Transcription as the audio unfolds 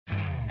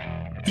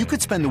You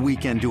could spend the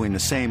weekend doing the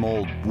same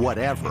old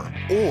whatever,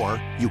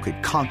 or you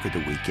could conquer the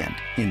weekend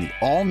in the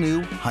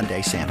all-new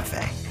Hyundai Santa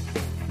Fe.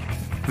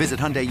 Visit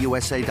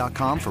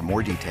HyundaiUSA.com for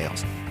more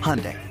details.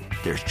 Hyundai,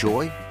 there's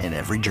joy in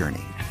every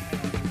journey.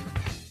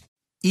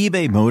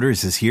 eBay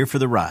Motors is here for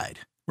the ride.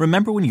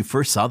 Remember when you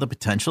first saw the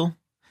potential?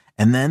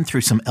 And then through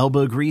some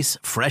elbow grease,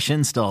 fresh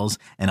installs,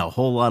 and a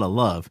whole lot of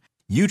love,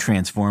 you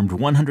transformed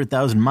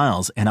 100,000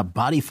 miles and a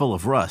body full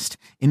of rust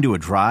into a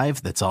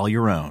drive that's all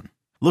your own.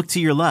 Look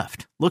to your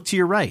left. Look to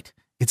your right.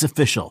 It's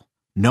official.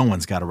 No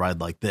one's got a ride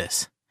like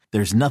this.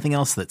 There's nothing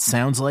else that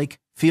sounds like,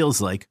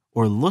 feels like,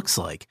 or looks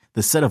like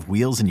the set of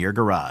wheels in your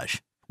garage.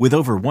 With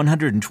over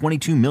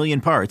 122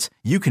 million parts,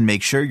 you can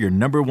make sure your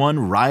number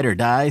one ride or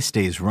die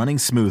stays running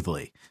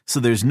smoothly.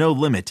 So there's no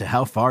limit to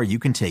how far you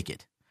can take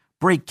it.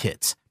 Brake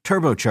kits,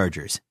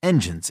 turbochargers,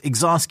 engines,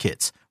 exhaust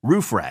kits,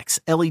 roof racks,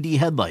 LED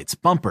headlights,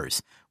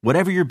 bumpers,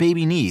 whatever your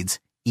baby needs,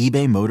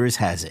 eBay Motors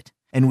has it.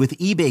 And with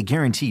eBay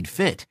Guaranteed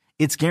Fit,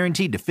 it's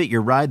guaranteed to fit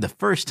your ride the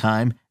first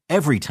time,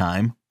 every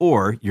time,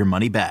 or your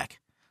money back.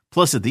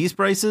 Plus, at these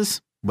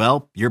prices,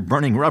 well, you're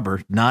burning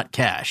rubber, not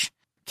cash.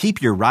 Keep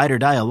your ride or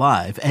die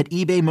alive at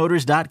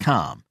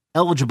ebaymotors.com.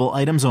 Eligible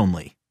items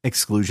only.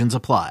 Exclusions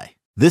apply.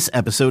 This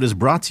episode is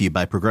brought to you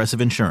by Progressive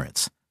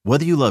Insurance.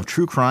 Whether you love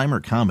true crime or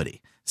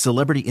comedy,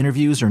 celebrity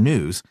interviews or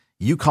news,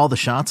 you call the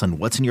shots on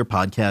what's in your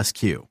podcast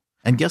queue.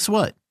 And guess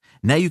what?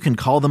 Now you can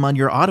call them on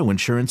your auto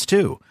insurance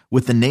too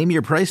with the Name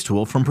Your Price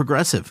tool from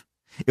Progressive.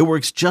 It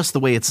works just the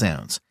way it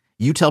sounds.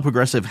 You tell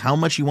Progressive how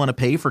much you want to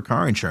pay for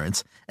car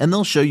insurance, and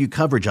they'll show you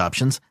coverage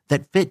options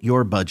that fit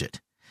your budget.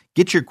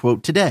 Get your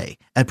quote today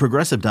at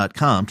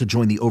Progressive.com to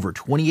join the over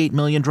 28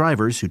 million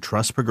drivers who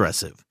trust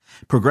Progressive.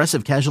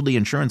 Progressive Casualty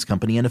Insurance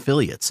Company and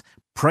Affiliates.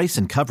 Price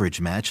and coverage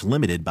match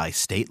limited by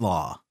state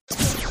law.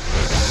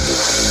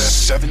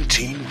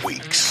 17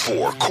 weeks,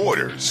 4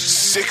 quarters,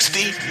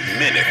 60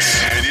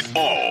 minutes, and it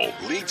all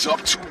leads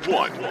up to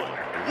one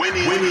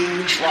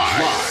winning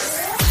drive.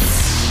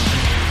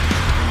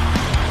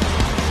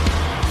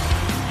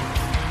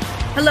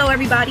 Hello,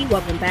 everybody.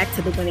 Welcome back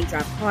to the Winning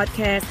Drive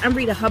podcast. I'm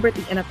Rita Hubbard,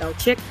 the NFL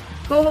chick,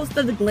 co-host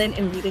of the Glenn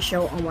and Rita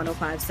Show on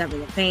 105.7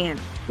 The Fan,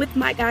 with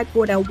my guy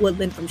Cordell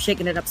Woodland from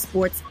Shaking It Up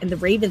Sports and the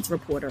Ravens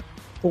reporter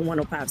for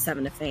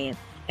 105.7 The Fan.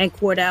 And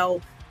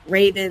Cordell,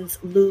 Ravens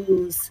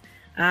lose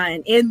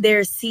and end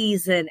their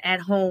season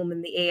at home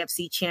in the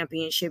AFC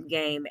Championship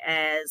game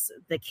as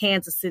the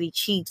Kansas City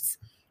Chiefs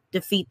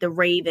defeat the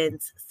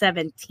Ravens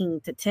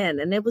 17-10.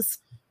 And it was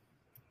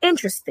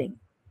interesting,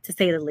 to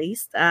say the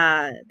least.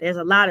 There's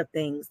a lot of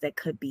things that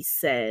could be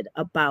said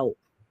about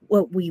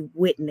what we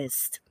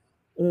witnessed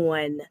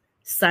on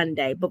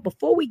Sunday. But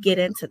before we get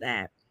into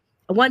that,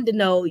 I wanted to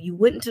know, you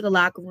went into the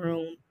locker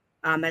room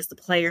as the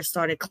players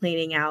started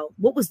cleaning out.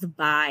 What was the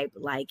vibe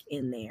like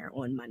in there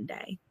on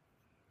Monday?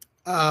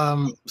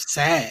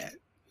 Sad,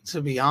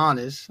 to be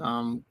honest.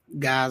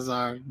 Guys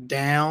are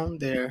down.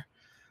 They're,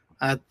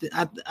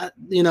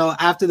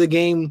 after the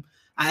game,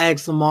 I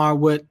asked Lamar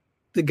what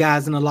the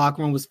guys in the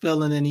locker room was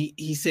feeling, and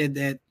he said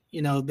that,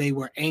 they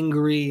were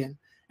angry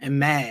and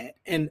mad.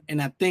 And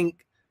I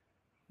think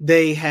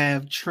they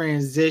have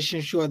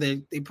transitioned. Sure,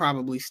 they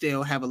probably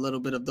still have a little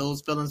bit of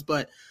those feelings,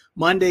 but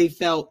Monday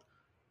felt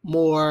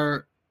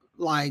more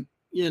like,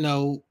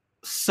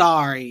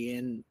 sorry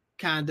and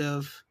kind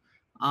of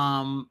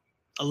a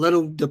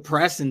little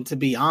depressing, to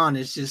be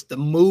honest. Just the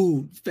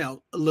mood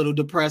felt a little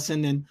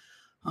depressing. And,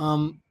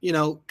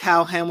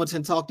 Kyle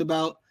Hamilton talked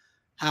about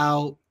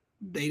how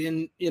they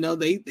didn't,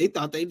 they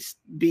thought they'd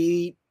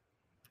be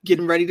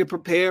getting ready to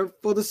prepare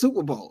for the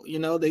Super Bowl.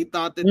 They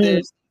thought that their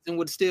season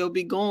would still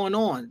be going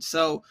on.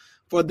 So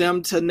for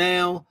them to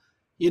now,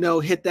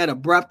 hit that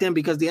abrupt end,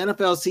 because the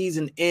NFL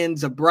season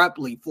ends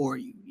abruptly for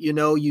you,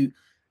 you,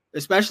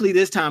 especially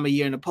this time of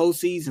year in the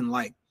postseason,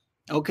 like,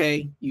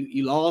 okay,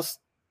 you lost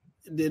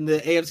in the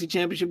AFC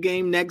Championship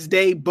game. Next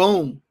day,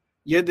 boom,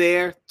 you're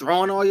there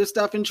throwing all your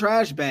stuff in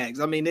trash bags.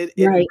 I mean, it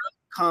really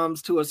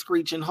comes to a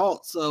screeching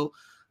halt. So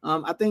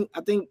I think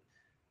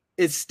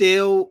it's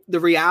still,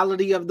 the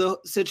reality of the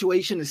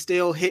situation is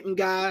still hitting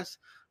guys.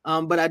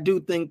 But I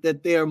do think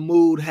that their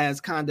mood has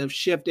kind of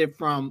shifted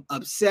from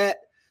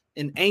upset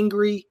and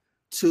angry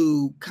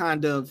to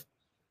kind of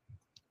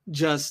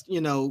just,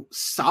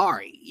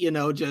 sorry, I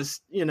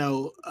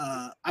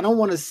don't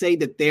want to say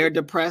that they're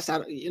depressed.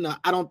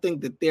 I don't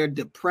think that they're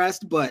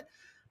depressed, but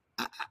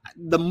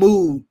the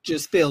mood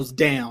just feels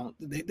down.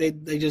 They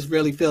just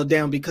really feel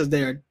down because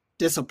they're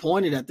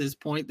disappointed at this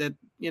point that,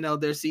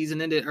 their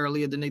season ended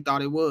earlier than they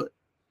thought it would.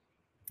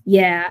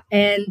 Yeah.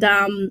 And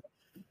I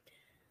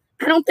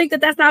don't think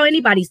that that's how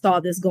anybody saw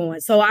this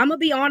going. So I'm going to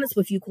be honest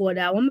with you,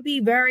 Cordell. I'm going to be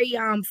very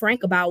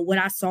frank about what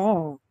I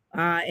saw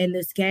in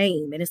this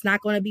game. And it's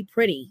not going to be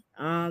pretty.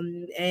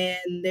 And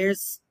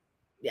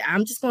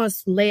I'm just going to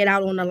lay it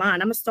out on the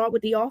line. I'm going to start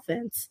with the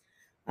offense.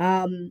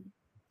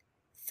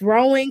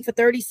 Throwing for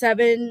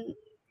 37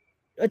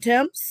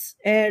 attempts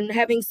and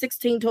having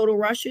 16 total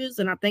rushes,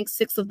 and I think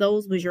 6 of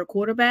those was your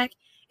quarterback,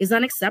 is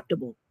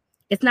unacceptable.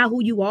 It's not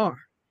who you are.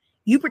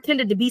 You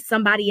pretended to be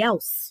somebody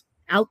else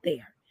out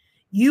there.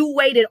 You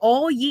waited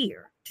all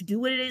year to do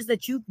what it is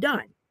that you've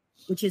done,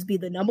 which is be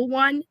the number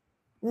one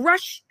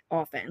rush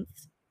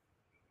offense,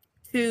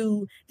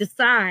 to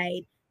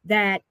decide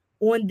that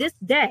on this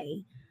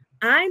day,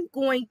 I'm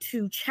going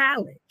to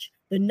challenge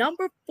the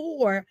number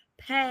 4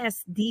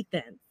 pass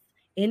defense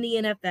in the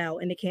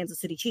NFL in the Kansas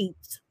City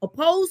Chiefs,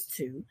 opposed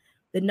to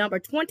the number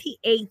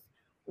 28th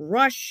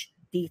rush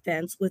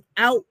defense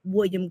without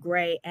William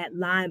Gray at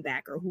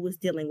linebacker, who was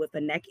dealing with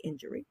a neck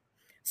injury.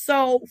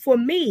 So for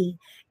me,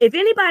 if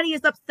anybody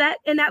is upset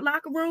in that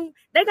locker room,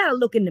 they got to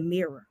look in the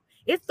mirror.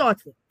 It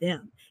starts with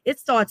them. It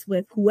starts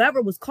with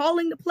whoever was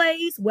calling the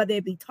plays, whether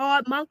it be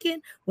Todd Monken,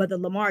 whether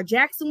Lamar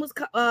Jackson was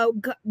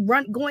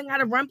going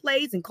out of run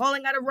plays and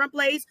calling out of run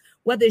plays,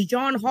 whether it's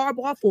John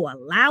Harbaugh for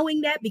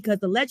allowing that, because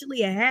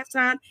allegedly at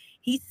halftime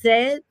he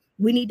said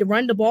we need to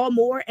run the ball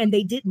more, and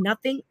they did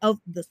nothing of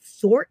the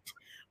sort.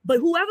 But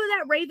whoever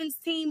that Ravens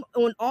team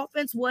on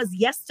offense was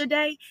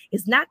yesterday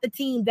is not the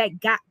team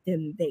that got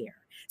them there.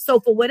 So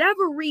for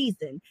whatever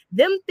reason,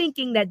 them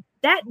thinking that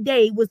that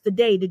day was the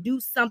day to do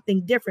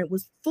something different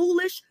was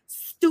foolish,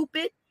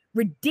 stupid,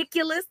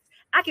 ridiculous.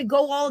 I could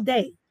go all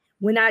day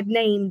when I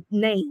named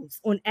names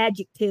on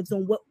adjectives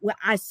on what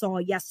I saw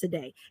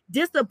yesterday.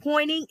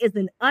 Disappointing is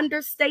an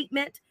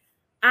understatement.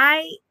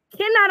 I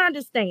cannot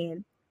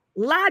understand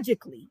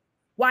logically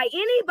why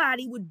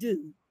anybody would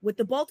do what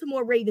the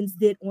Baltimore Ravens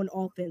did on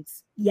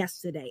offense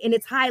yesterday. And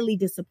it's highly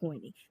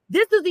disappointing.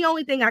 This is the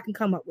only thing I can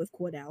come up with,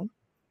 Cordell,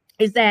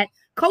 is that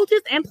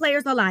coaches and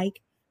players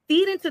alike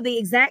feed into the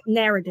exact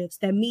narratives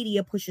that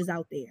media pushes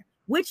out there,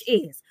 which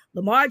is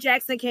Lamar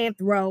Jackson can't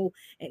throw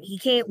and he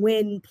can't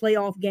win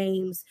playoff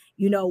games,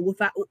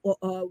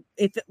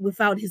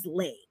 without his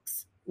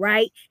legs,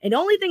 right? And the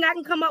only thing I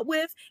can come up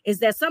with is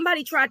that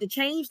somebody tried to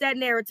change that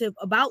narrative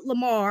about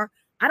Lamar.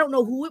 I don't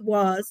know who it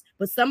was,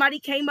 but somebody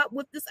came up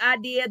with this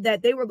idea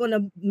that they were going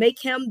to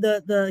make him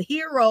the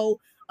hero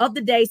of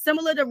the day,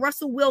 similar to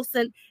Russell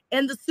Wilson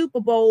in the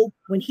Super Bowl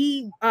when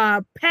he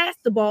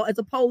passed the ball as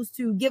opposed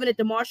to giving it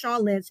to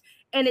Marshawn Lynch,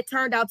 and it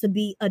turned out to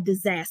be a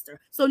disaster.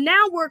 So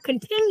now we're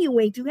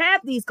continuing to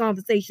have these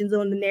conversations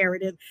on the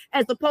narrative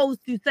as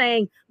opposed to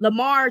saying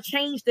Lamar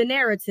changed the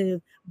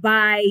narrative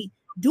by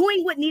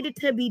doing what needed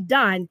to be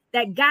done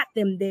that got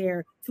them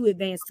there to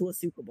advance to a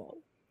Super Bowl.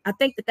 I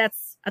think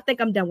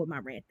I'm done with my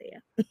rant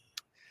there.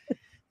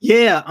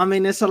 Yeah, I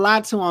mean, it's a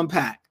lot to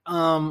unpack.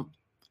 I'm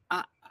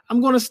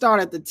going to start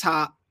at the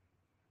top,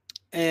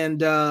 and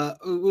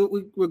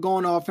we're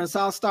going offense.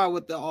 I'll start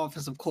with the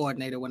offensive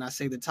coordinator when I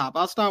say the top.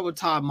 I'll start with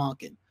Todd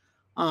Monken.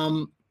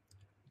 I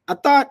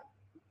thought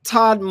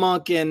Todd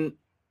Monken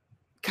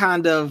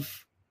kind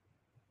of,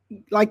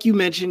 like you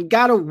mentioned,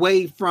 got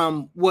away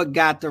from what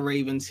got the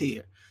Ravens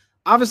here.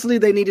 Obviously,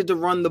 they needed to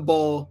run the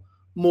ball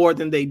more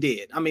than they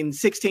did. I mean,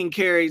 16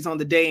 carries on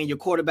the day, and your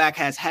quarterback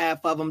has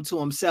half of them to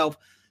himself.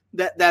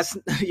 That's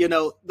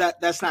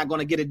not going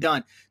to get it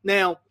done.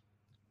 Now,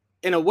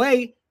 in a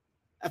way,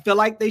 I feel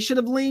like they should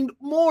have leaned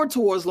more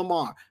towards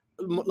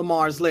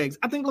Lamar's legs.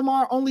 I think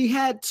Lamar only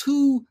had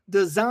 2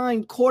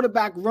 designed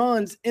quarterback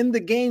runs in the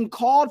game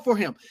called for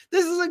him.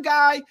 This is a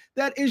guy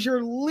that is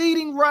your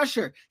leading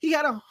rusher. He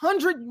had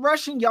 100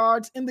 rushing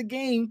yards in the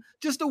game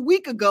just a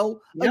week ago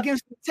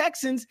against the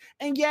Texans,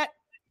 and yet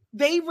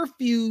they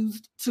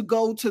refused to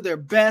go to their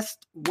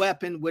best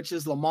weapon, which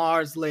is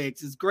Lamar's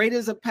legs. As great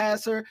as a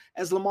passer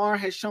as Lamar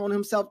has shown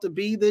himself to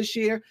be this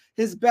year,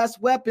 his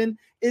best weapon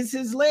is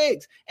his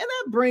legs. And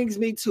that brings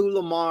me to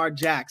Lamar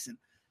Jackson.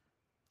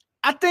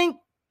 I think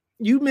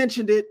you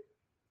mentioned it.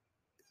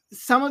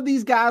 Some of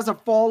these guys are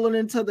falling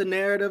into the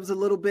narratives a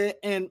little bit,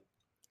 and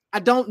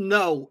I don't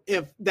know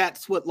if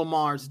that's what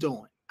Lamar's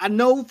doing. I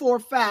know for a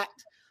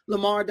fact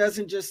Lamar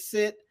doesn't just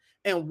sit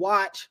and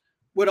watch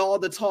what all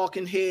the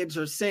talking heads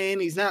are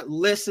saying. He's not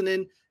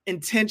listening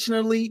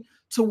intentionally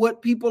to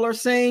what people are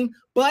saying,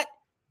 but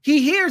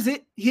he hears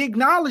it. He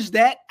acknowledged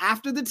that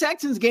after the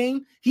Texans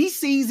game. He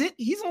sees it.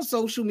 He's on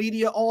social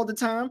media all the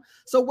time.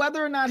 So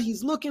whether or not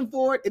he's looking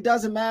for it, it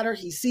doesn't matter.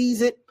 He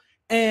sees it,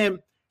 and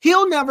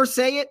he'll never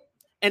say it.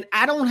 And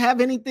I don't have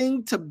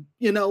anything to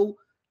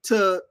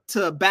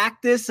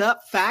back this up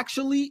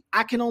factually.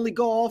 I can only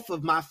go off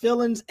of my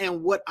feelings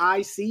and what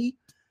I see.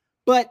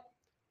 But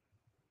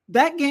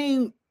that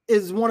game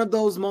is one of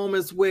those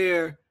moments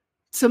where,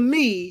 to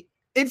me,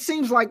 it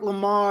seems like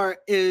Lamar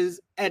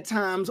is at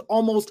times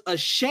almost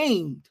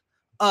ashamed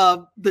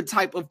of the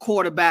type of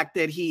quarterback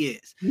that he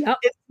is. Yep.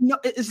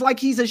 It's like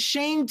he's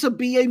ashamed to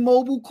be a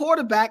mobile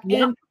quarterback.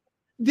 Yep.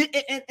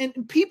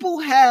 And people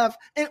have,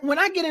 and when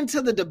I get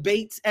into the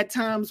debates at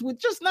times with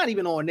just not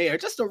even on there,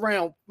 just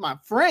around my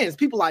friends,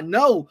 people I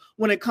know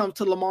when it comes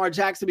to Lamar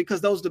Jackson, because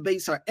those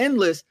debates are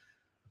endless,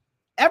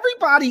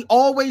 everybody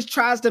always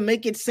tries to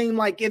make it seem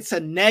like it's a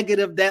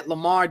negative that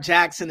Lamar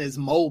Jackson is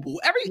mobile.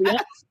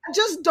 I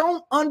just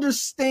don't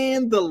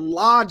understand the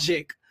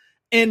logic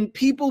in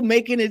people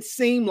making it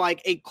seem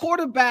like a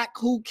quarterback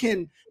who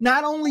can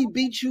not only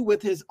beat you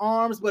with his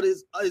arms, but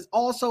is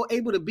also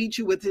able to beat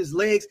you with his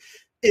legs.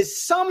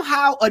 is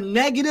somehow a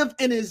negative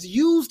and is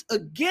used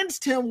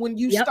against him when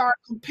you start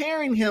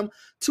comparing him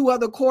to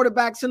other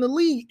quarterbacks in the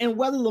league. And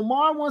whether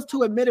Lamar wants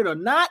to admit it or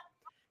not,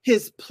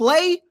 his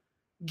play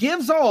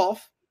gives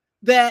off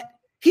that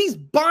he's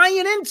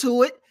buying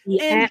into it,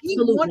 and he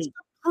wants to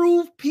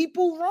prove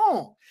people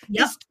wrong.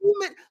 Yep.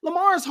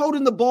 Lamar is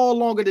holding the ball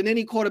longer than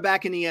any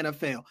quarterback in the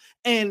NFL,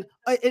 and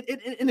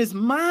it is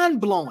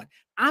mind-blowing.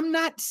 I'm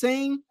not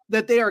saying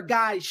that there are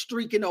guys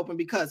streaking open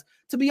because,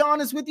 to be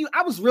honest with you,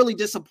 I was really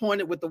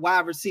disappointed with the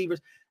wide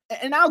receivers,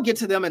 and I'll get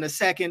to them in a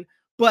second.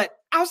 But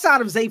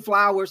outside of Zay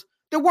Flowers,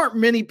 there weren't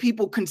many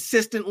people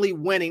consistently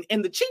winning,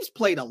 and the Chiefs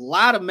played a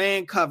lot of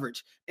man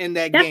coverage in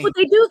that game. That's what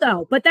they do,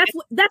 though. But that's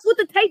what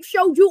the tape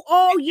showed you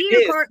all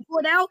year,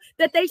 Cordell,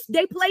 that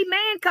they play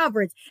man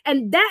coverage,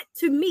 and that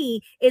to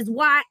me is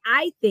why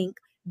I think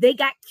they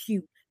got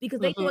cute. Because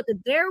they thought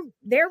that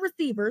their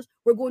receivers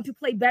were going to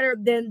play better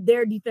than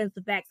their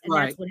defensive backs, and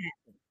that's what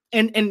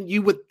happened. And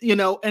you would,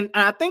 and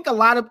I think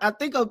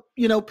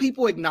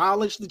people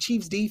acknowledge the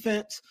Chiefs'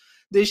 defense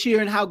this year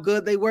and how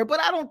good they were,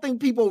 but I don't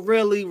think people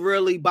really,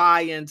 really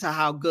buy into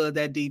how good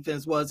that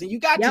defense was. And you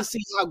got to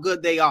see how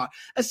good they are,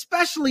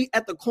 especially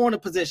at the corner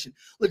position.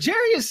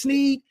 L'Jarius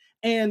Sneed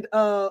and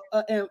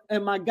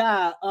my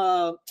guy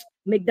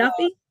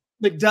McDuffie,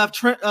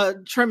 Trent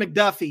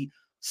McDuffie,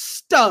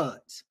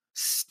 studs,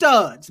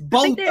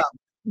 both of them.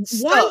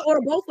 One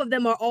or both of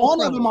them are all One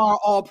pro. of them are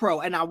all pro.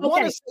 And I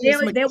want to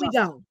say there we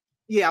go.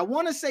 Yeah, I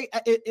want to say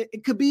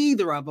it could be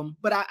either of them,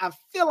 but I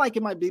feel like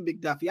it might be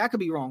McDuffie. I could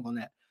be wrong on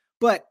that.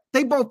 But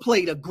they both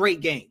played a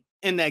great game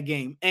in that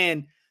game,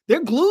 and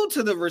they're glued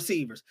to the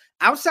receivers.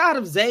 Outside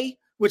of Zay,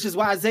 which is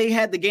why Zay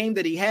had the game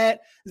that he had,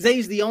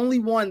 Zay's the only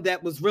one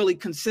that was really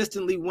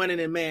consistently winning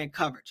in man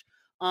coverage.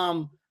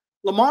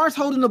 Lamar's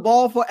holding the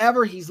ball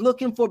forever. He's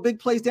looking for big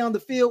plays down the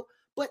field.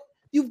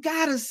 You've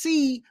got to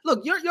see,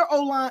 look, your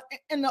O-line,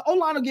 and the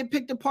O-line will get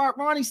picked apart.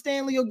 Ronnie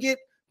Stanley will get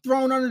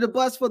thrown under the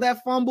bus for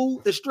that fumble,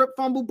 the strip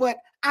fumble. But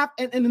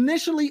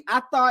initially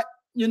I thought,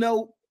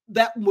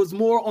 that was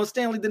more on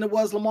Stanley than it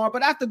was Lamar.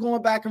 But after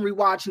going back and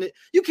rewatching it,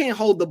 you can't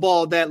hold the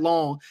ball that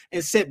long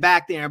and sit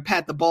back there and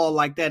pat the ball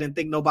like that and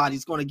think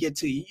nobody's going to get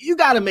to you. You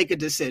got to make a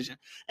decision.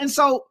 And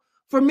so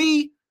for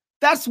me,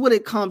 that's what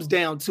it comes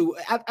down to.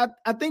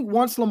 I think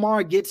once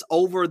Lamar gets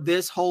over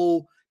this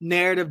whole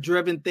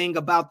narrative-driven thing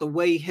about the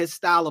way his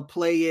style of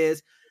play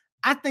is,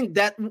 I think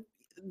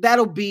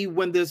that'll be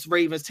when this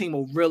Ravens team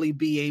will really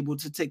be able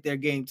to take their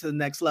game to the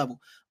next level.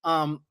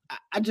 I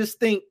just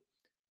think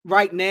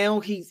right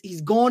now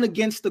he's going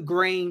against the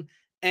grain,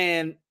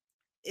 and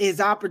his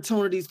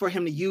opportunities for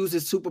him to use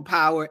his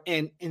superpower,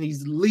 and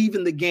he's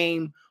leaving the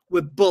game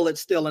with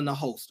bullets still in the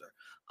holster.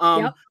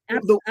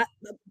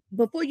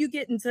 Before you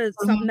get into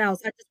something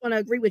else, I just want to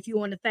agree with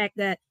you on the fact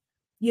that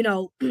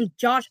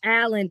Josh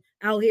Allen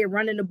out here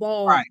running the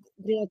ball,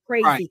 going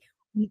crazy. Right.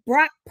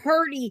 Brock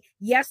Purdy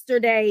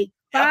yesterday,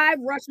 5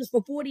 rushes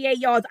for 48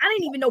 yards. I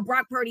didn't even know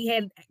Brock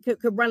Purdy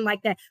could run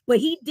like that, but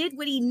he did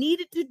what he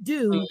needed to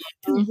do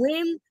to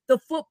win the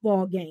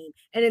football game.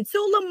 And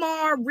until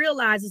Lamar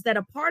realizes that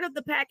a part of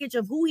the package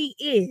of who he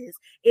is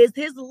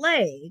his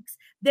legs,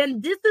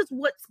 then this is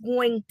what's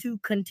going to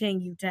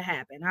continue to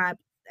happen.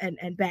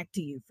 And back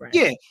to you, Frank.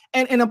 Yeah,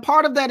 and a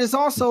part of that is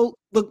also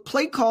the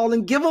play call,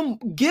 and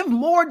give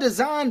more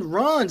designed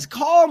runs,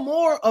 call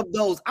more of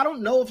those. I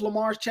don't know if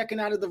Lamar's checking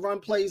out of the run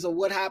plays or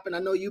what happened. I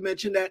know you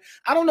mentioned that.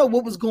 I don't know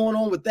what was going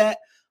on with that.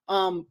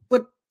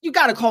 But you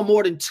got to call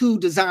more than 2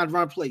 designed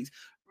run plays.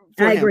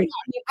 I agree.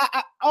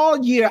 I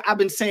all year I've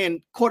been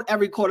saying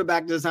every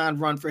quarterback designed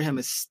run for him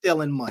is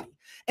stealing money,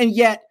 and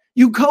yet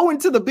you go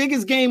into the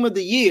biggest game of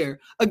the year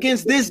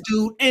against this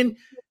dude, and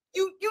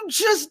you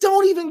just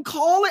don't even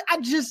call it.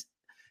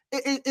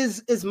 It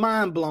is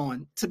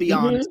mind-blowing, to be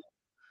honest.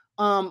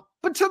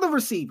 But to the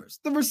receivers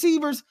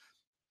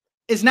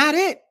is not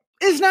it.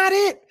 It's not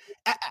it.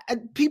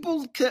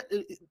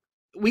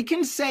 We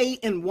can say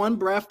in one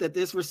breath that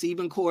this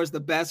receiving core is the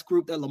best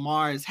group that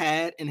Lamar has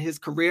had in his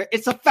career.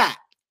 It's a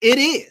fact. It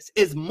is.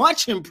 It's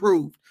much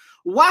improved.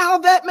 While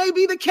that may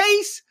be the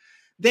case,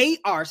 they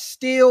are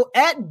still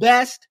at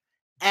best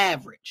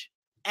average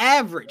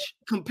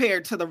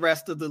compared to the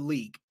rest of the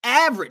league.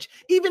 Average.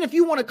 Even if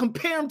you want to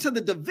compare them to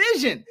the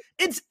division,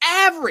 it's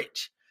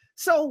average.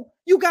 So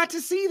you got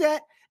to see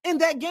that in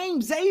that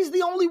game. Zay's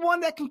the only one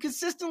that can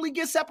consistently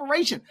get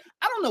separation.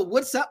 I don't know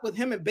what's up with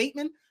him and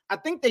Bateman. I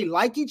think they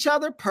like each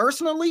other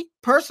personally.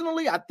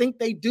 I think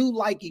they do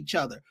like each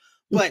other.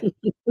 But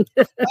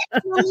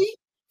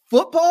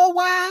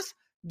football-wise,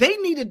 they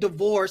need a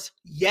divorce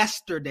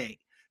yesterday.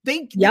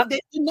 They're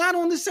not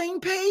on the same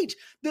page.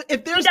 He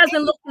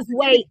doesn't look this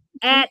way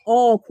at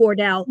all,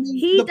 Cordell.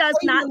 He does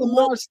not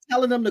look.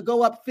 Telling them to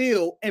go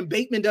upfield, and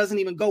Bateman doesn't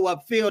even go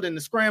upfield in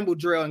the scramble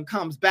drill and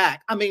comes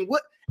back. I mean,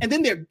 what? And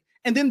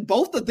then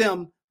both of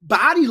them,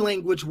 body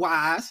language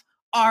wise,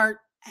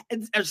 are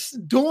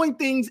doing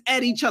things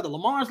at each other.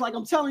 Lamar's like,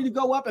 "I'm telling you to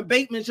go up," and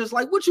Bateman's just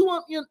like, "What you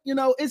want?"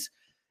 It's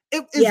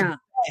bad.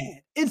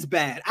 It's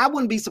bad. I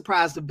wouldn't be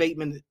surprised if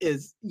Bateman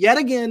is yet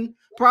again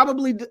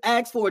probably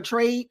asked for a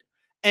trade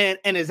and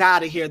is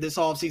out of here this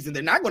offseason.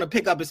 They're not going to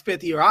pick up his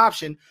 5th-year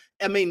option.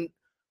 I mean,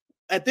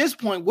 at this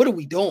point, what are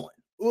we doing?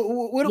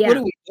 What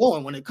are we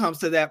doing when it comes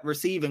to that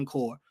receiving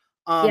core?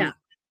 But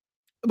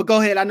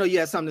go ahead. I know you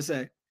had something to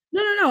say.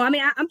 No. I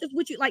mean, I'm just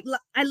with you. Like,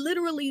 I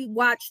literally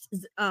watched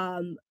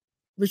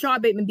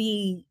Rashad Bateman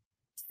be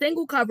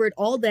single covered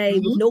all day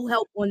with no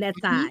help on that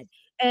side.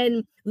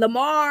 And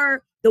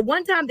Lamar, the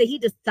one time that he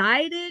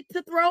decided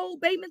to throw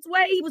Bateman's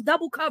way, he was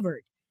double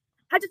covered.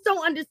 I just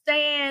don't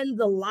understand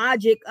the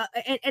logic.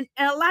 And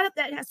a lot of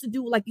that has to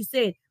do, like you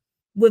said,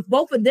 with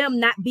both of them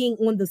not being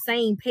on the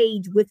same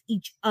page with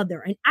each other.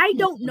 And I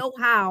don't know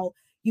how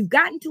you've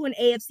gotten to an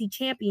AFC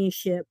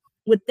championship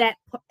with that,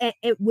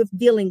 with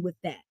dealing with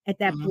that at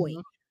that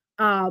point.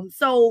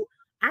 So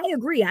I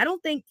agree. I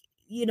don't think,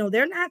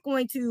 they're not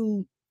going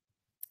to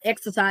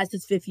exercise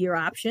his 5th-year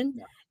option.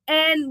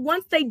 And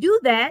once they do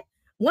that,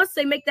 once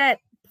they make that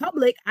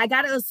public, I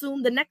got to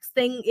assume the next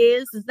thing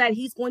is that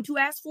he's going to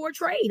ask for a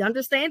trade,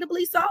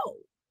 understandably so.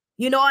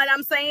 You know what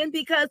I'm saying?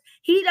 Because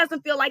he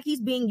doesn't feel like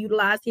he's being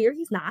utilized here.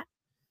 He's not.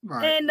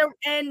 Right.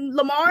 And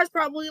Lamar is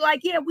probably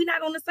like, yeah, we're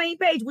not on the same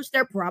page, which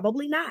they're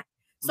probably not.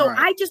 So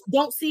I just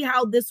don't see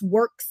how this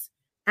works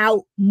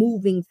out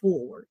moving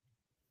forward.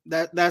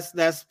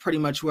 That's pretty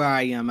much where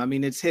I am. I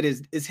mean, it's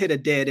hit a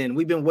dead end.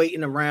 We've been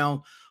waiting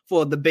around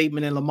for the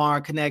Bateman and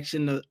Lamar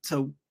connection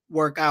to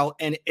work out,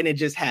 and it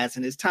just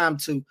hasn't. It's time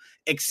to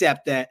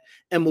accept that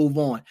and move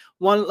on.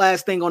 One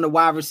last thing on the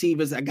wide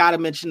receivers, I got to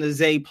mention the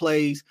Zay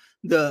plays.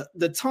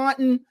 The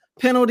Taunton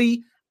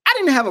penalty, I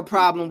didn't have a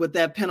problem with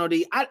that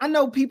penalty. I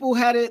know people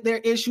had their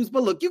issues,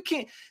 but look,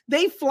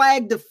 they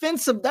flagged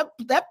defensive.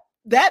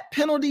 That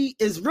penalty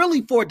is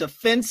really for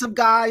defensive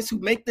guys who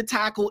make the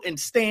tackle and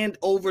stand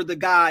over the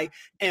guy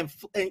and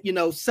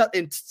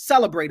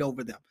celebrate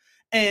over them.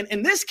 And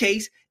in this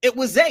case, it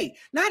was Zay.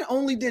 Not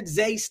only did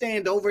Zay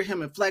stand over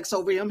him and flex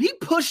over him, he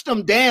pushed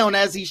him down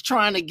as he's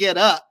trying to get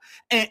up.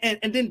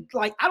 And then,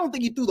 like, I don't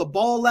think he threw the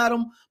ball at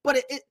him,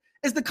 but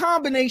it's the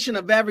combination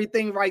of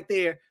everything right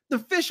there. The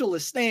official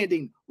is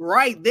standing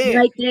right there.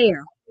 Right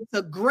there. It's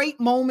a great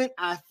moment.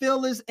 I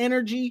feel his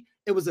energy.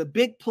 It was a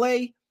big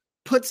play.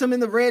 Puts him in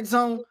the red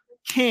zone.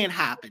 Can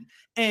happen.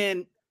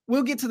 And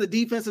we'll get to the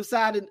defensive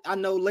side, I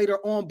know, later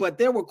on, but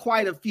there were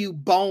quite a few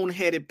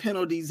boneheaded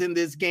penalties in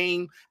this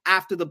game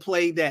after the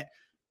play that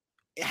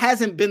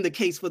hasn't been the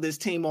case for this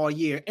team all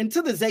year. And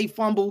to the Zay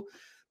fumble,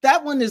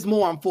 that one is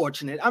more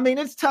unfortunate. I mean,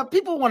 it's tough.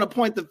 People want to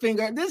point the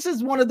finger. This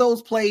is one of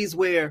those plays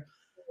where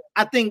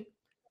I think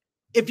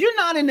if you're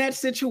not in that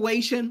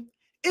situation,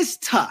 it's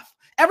tough.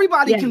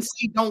 Everybody can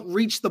say don't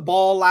reach the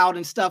ball out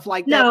and stuff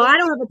like that. No, I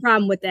don't have a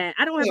problem with that.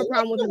 I don't have a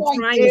problem with him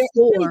trying to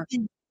score.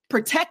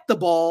 Protect the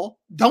ball.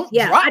 Don't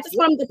drop I just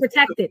want him to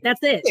protect it.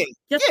 That's it.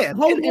 Just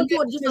hold on to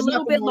it just a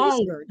little bit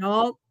longer,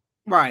 dog.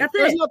 Right.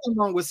 There's nothing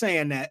wrong with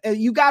saying that.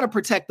 You got to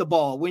protect the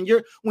ball. When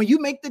you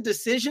make the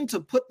decision to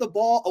put the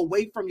ball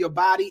away from your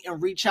body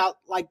and reach out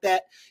like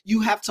that,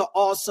 you have to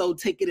also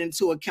take it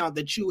into account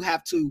that you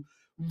have to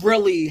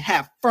really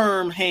have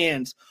firm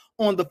hands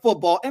on the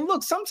football. And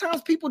look,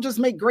 sometimes people just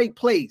make great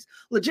plays.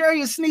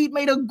 L'Jarius Sneed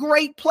made a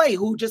great play,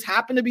 who just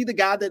happened to be the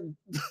guy that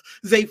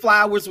Zay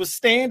Flowers was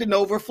standing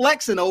over,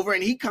 flexing over,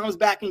 and he comes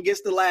back and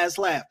gets the last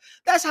laugh.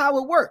 That's how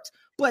it works.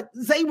 But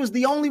Zay was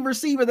the only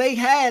receiver they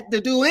had to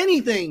do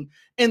anything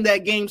in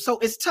that game. So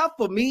it's tough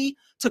for me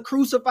to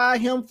crucify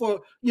him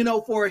for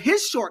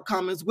his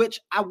shortcomings, which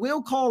I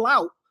will call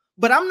out.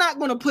 But I'm not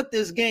going to put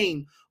this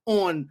game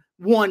on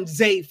one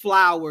Zay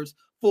Flowers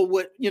for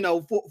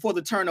for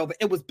the turnover.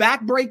 It was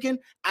backbreaking.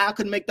 I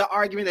could make the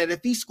argument that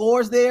if he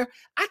scores there,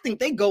 I think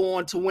they go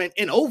on to win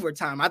in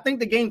overtime. I think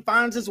the game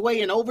finds its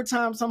way in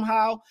overtime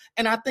somehow,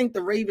 and I think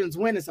the Ravens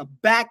win. It's a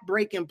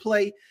backbreaking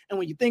play, and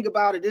when you think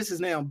about it, this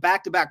is now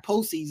back-to-back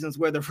postseasons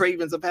where the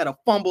Ravens have had a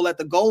fumble at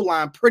the goal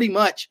line pretty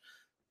much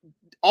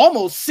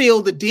almost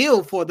sealed the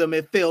deal for them,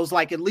 it feels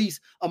like, at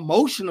least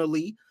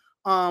emotionally.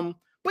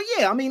 But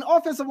yeah, I mean,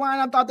 offensive line,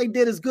 I thought they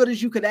did as good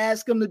as you could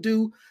ask them to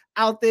do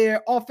out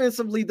there.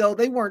 Offensively, though,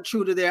 they weren't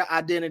true to their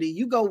identity.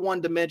 You go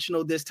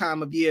one-dimensional this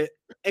time of year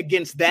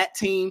against that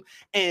team,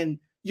 and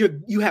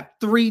you have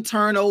 3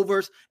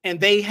 turnovers, and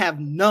they have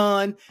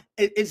none.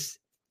 It's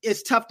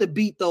tough to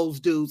beat those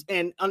dudes.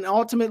 And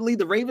ultimately,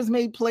 the Ravens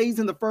made plays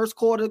in the first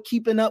quarter,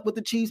 keeping up with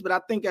the Chiefs. But I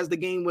think as the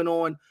game went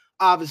on,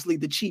 obviously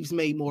the Chiefs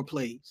made more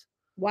plays.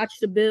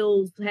 Watched the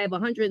Bills have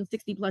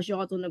 160-plus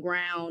yards on the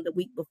ground the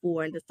week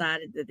before and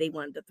decided that they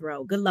wanted to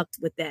throw. Good luck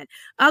with that.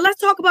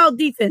 Let's talk about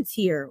defense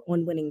here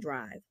on Winning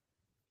Drive.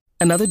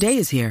 Another day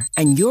is here,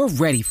 and you're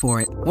ready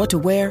for it. What to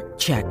wear?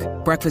 Check.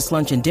 Breakfast,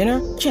 lunch, and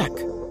dinner? Check.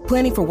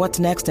 Planning for what's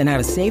next and how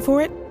to save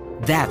for it?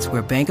 That's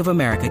where Bank of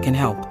America can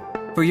help.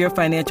 For your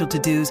financial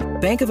to-dos,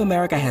 Bank of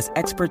America has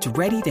experts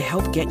ready to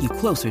help get you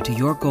closer to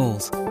your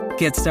goals.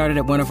 Get started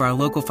at one of our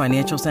local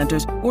financial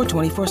centers or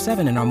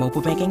 24/7 in our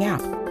mobile banking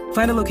app.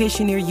 Find a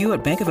location near you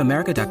at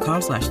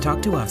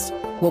bankofamerica.com/talktous.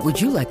 What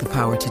would you like the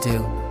power to do?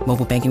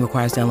 Mobile banking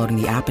requires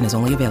downloading the app and is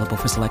only available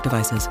for select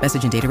devices.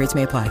 Message and data rates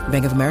may apply.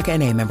 Bank of America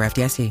NA, member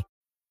FDIC.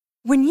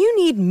 When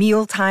you need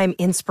mealtime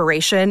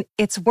inspiration,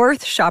 it's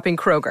worth shopping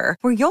Kroger,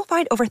 where you'll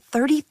find over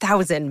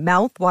 30,000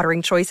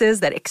 mouth-watering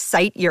choices that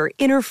excite your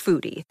inner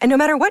foodie. And no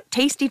matter what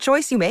tasty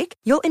choice you make,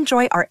 you'll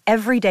enjoy our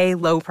everyday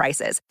low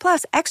prices,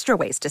 plus extra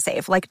ways to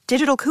save, like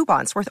digital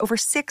coupons worth over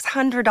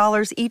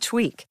 $600 each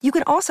week. You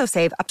can also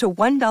save up to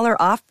 $1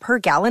 off per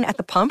gallon at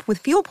the pump with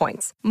fuel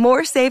points.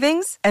 More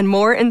savings and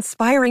more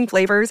inspiring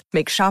flavors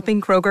make shopping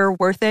Kroger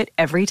worth it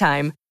every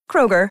time.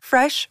 Kroger,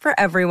 fresh for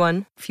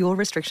everyone. Fuel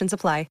restrictions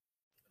apply.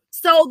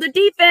 So the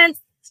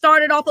defense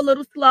started off a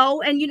little slow.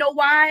 And you know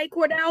why,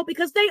 Cordell?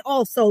 Because they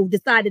also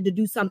decided to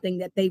do something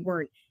that they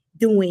weren't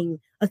doing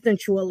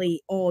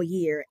essentially all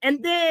year.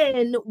 And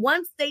then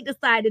once they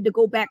decided to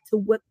go back to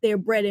what their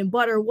bread and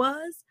butter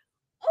was,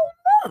 oh,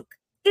 look,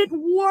 it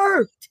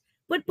worked.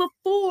 But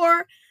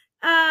before,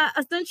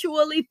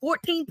 essentially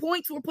 14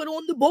 points were put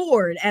on the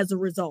board as a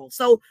result.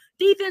 So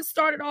defense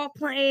started off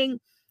playing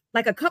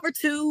like a cover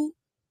two,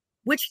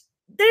 which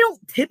they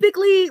don't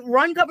typically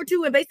run cover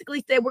two, and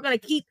basically said, we're going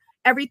to keep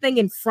everything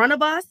in front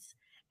of us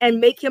and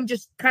make him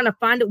just kind of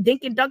find a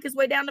dink and dunk his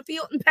way down the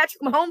field. And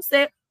Patrick Mahomes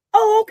said,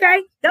 oh,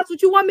 okay, that's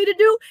what you want me to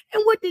do.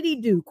 And what did he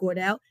do,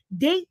 Cordell?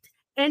 Dinked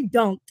and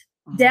dunked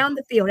down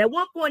the field. At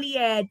one point, he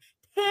had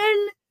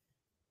 10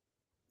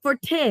 for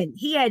 10.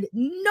 He had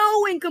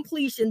no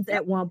incompletions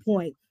at one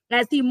point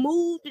as he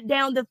moved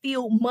down the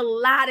field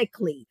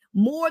melodically,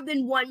 more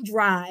than one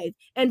drive.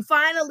 And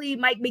finally,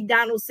 Mike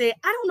Macdonald said,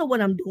 I don't know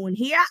what I'm doing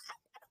here.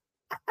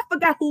 I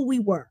forgot who we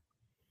were.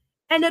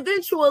 And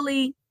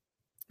eventually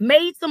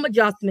made some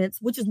adjustments,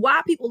 which is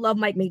why people love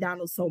Mike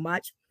Macdonald so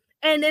much.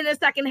 And in the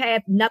second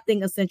half,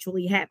 nothing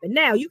essentially happened.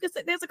 Now, you could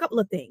say there's a couple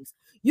of things.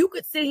 You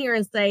could sit here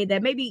and say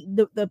that maybe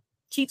the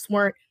Chiefs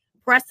weren't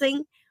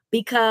pressing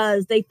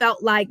because they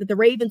felt like that the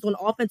Ravens on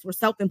offense were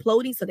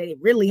self-imploding, so they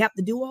didn't really have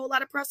to do a whole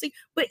lot of pressing.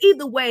 But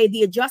either way,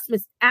 the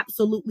adjustments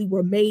absolutely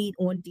were made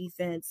on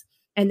defense,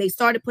 and they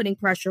started putting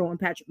pressure on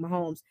Patrick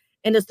Mahomes.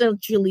 And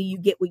essentially, you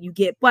get what you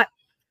get. But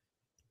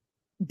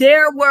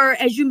there were,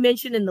 as you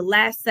mentioned in the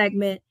last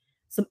segment,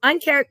 some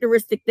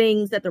uncharacteristic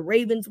things that the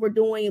Ravens were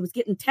doing. It was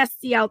getting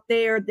testy out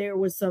there. There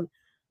was some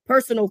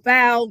personal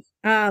foul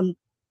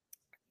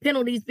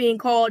penalties being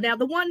called. Now,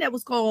 the one that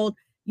was called,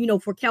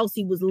 for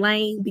Kelsey was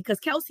lame because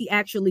Kelsey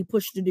actually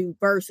pushed the dude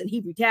first and he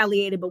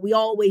retaliated. But we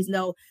always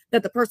know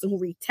that the person who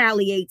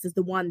retaliates is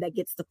the one that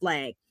gets the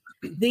flag.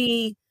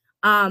 The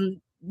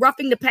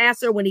roughing the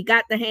passer when he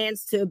got the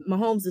hands to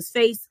Mahomes'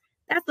 face,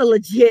 that's a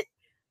legit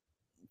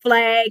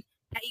flag.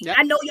 Yep.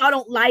 I know y'all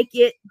don't like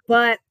it,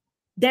 but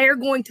they're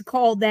going to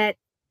call that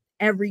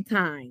every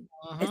time,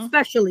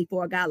 especially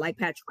for a guy like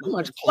Patrick. Pretty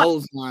much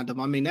clotheslined him.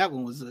 I mean, that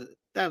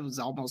was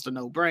almost a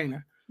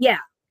no-brainer. Yeah,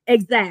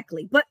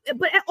 exactly. But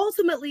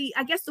ultimately,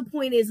 I guess the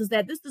point is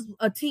that this is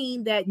a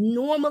team that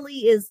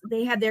normally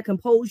they have their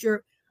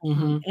composure,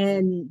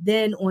 and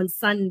then on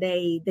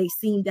Sunday they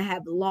seem to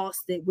have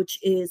lost it, which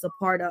is a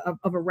part of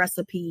a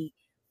recipe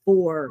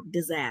for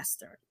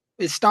disaster.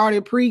 It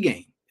started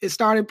pregame.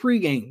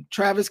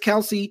 Travis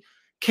Kelce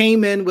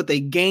came in with a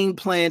game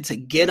plan to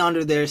get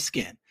under their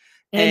skin.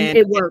 And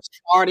it worked.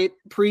 It started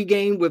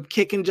pregame with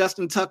kicking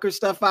Justin Tucker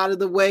stuff out of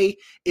the way.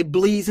 It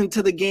bleeds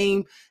into the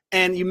game.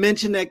 And you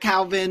mentioned that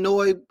Kyle Van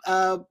Noy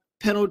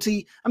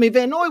penalty. I mean,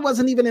 Van Noy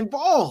wasn't even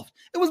involved.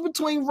 It was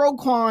between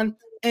Roquan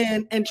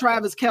and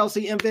Travis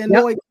Kelce. And Van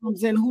Noy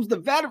comes in, who's the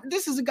veteran.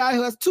 This is a guy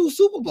who has 2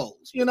 Super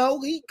Bowls.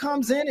 He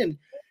comes in and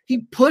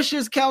he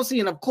pushes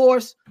Kelce. And of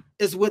course,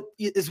 is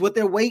what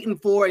they're waiting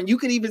for. And you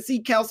can even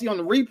see Kelce on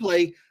the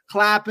replay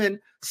clapping,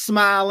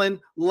 smiling,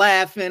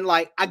 laughing,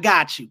 like, I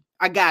got you.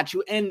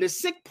 And the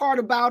sick part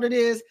about it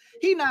is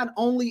he not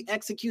only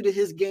executed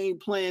his game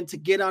plan to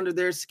get under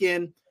their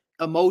skin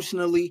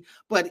emotionally,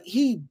 but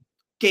he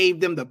gave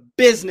them the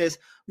business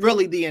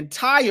really the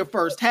entire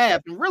first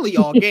half and really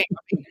all game.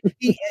 I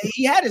mean,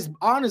 he had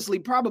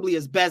probably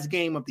his best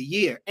game of the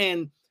year.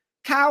 And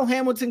Kyle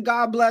Hamilton,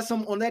 God bless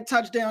him, on that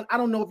touchdown, I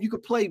don't know if you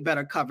could play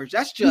better coverage.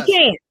 That's just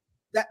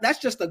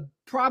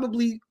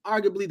arguably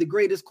the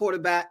greatest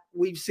quarterback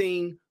we've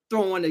seen,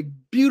 throwing a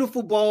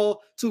beautiful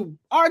ball to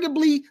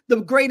arguably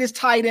the greatest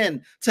tight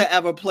end to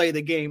ever play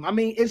the game. I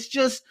mean, it's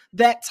just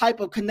that type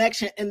of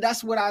connection. And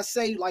that's what I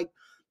say, like,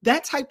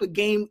 that type of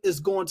game is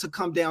going to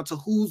come down to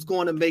who's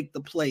going to make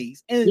the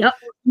plays. And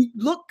you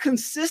look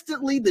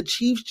consistently, the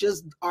Chiefs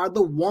just are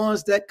the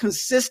ones that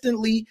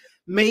consistently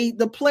made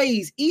the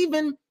plays,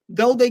 even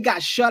though they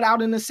got shut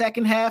out in the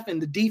second half,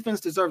 and the defense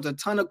deserves a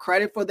ton of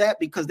credit for that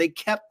because they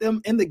kept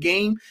them in the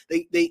game.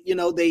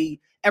 They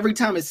every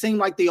time it seemed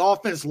like the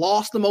offense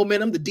lost the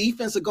momentum, the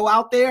defense would go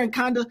out there and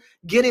kind of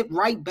get it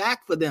right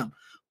back for them.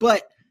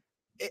 But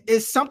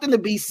it's something to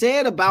be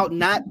said about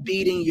not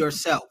beating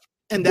yourself.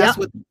 And that's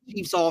what the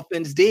Chiefs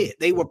offense did.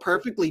 They were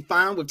perfectly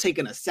fine with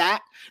taking a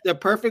sack. They're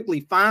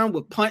perfectly fine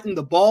with punting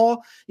the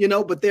ball,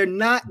 but they're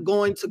not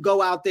going to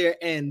go out there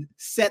and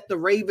set the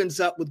Ravens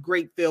up with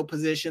great field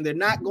position. They're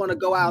not going to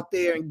go out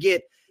there and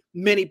get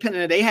many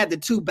penalties. They had the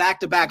 2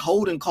 back-to-back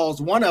holding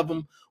calls, one of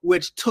them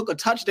which took a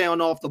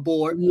touchdown off the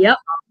board. Yep.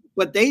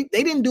 But they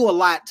didn't do a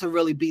lot to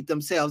really beat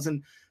themselves.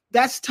 And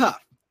that's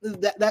tough.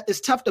 that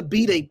it's tough to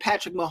beat a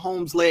Patrick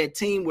Mahomes led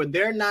team when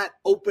they're not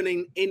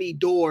opening any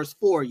doors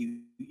for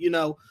you,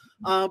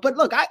 but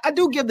look, I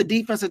do give the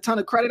defense a ton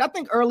of credit. I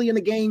think early in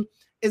the game,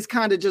 it's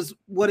kind of just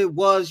what it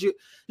was.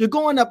 You're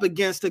going up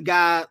against a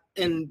guy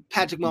in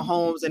Patrick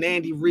Mahomes and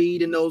Andy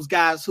Reid and those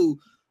guys who,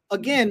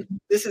 again,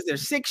 this is their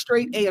 6th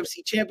straight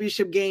AFC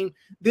Championship game.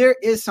 There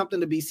is something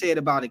to be said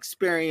about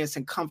experience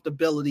and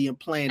comfortability in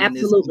playing in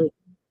this game.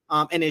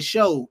 And it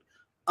showed.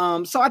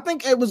 So I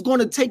think it was going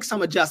to take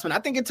some adjustment. I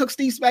think it took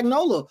Steve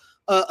Spagnuolo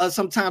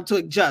some time to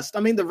adjust. I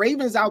mean, the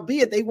Ravens,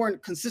 albeit they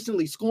weren't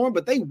consistently scoring,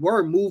 but they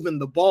were moving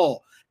the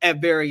ball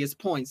at various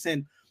points.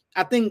 And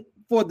I think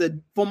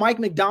for Mike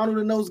Macdonald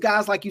and those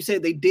guys, like you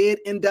said, they did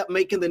end up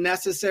making the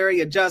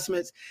necessary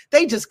adjustments.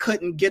 They just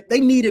they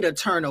needed a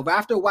turnover.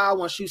 After a while,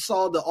 once you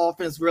saw the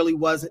offense really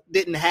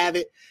didn't have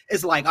it,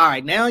 it's like, all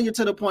right, now you're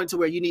to the point to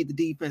where you need the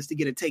defense to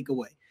get a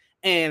takeaway.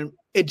 And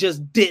it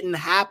just didn't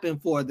happen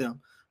for them.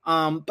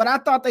 But I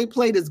thought they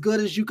played as good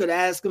as you could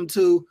ask them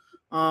to.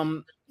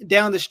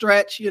 Down the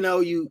stretch,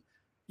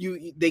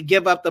 they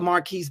give up the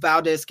Marquise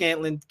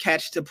Valdes-Scantling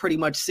catch to pretty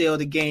much seal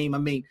the game. I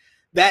mean,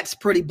 that's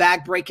pretty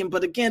backbreaking.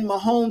 But again,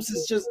 Mahomes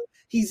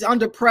he's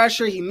under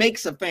pressure. He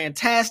makes a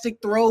fantastic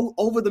throw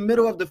over the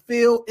middle of the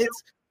field.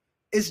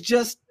 It's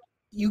just,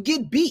 you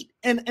get beat.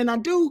 And I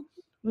do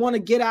want to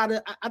get out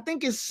of, I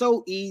think it's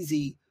so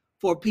easy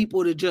for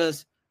people to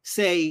just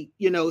say,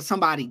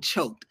 somebody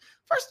choked.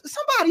 First,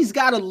 somebody's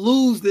got to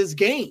lose this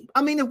game.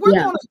 I mean, if we're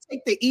going to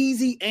take the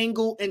easy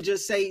angle and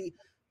just say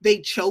they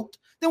choked,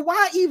 then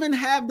why even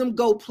have them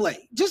go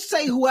play? Just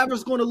say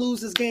whoever's going to lose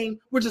this game,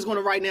 we're just going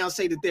to right now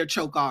say that they're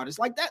choke artists.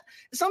 Like that,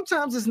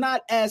 sometimes it's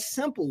not as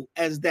simple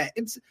as that.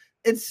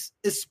 It's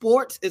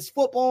sports, it's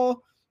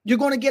football. You're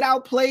going to get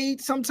outplayed.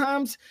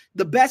 Sometimes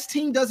the best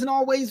team doesn't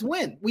always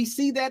win. We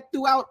see that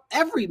throughout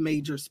every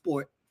major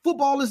sport.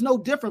 Football is no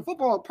different.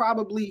 Football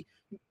probably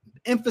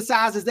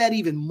emphasizes that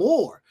even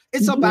more.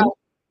 It's about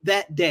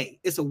that day.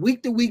 It's a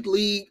week-to-week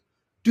league.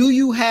 Do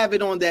you have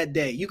it on that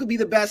day? You could be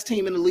the best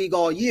team in the league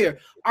all year.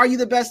 Are you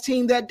the best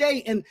team that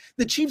day? And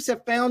the Chiefs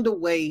have found a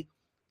way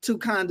to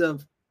kind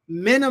of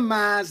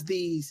minimize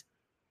these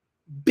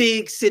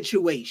big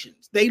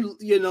situations. They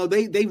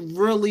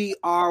really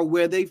are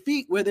where their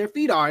feet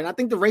are. And I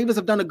think the Ravens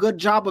have done a good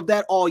job of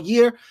that all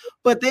year,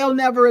 but they'll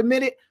never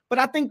admit it. But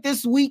I think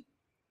this week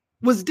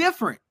was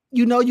different.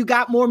 You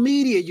got more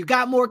media, you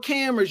got more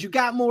cameras, you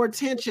got more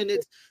attention.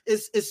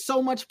 It's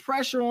so much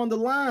pressure on the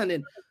line.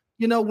 And,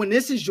 when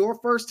this is your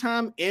first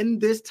time in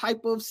this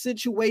type of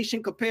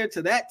situation compared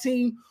to that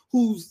team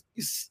who's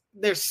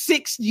their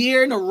 6th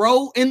year in a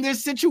row in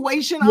this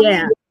situation. I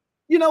mean,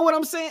 you know what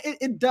I'm saying?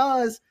 It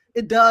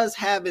does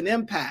have an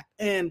impact.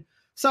 And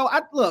so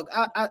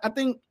I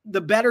think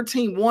the better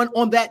team won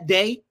on that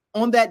day.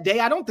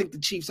 I don't think the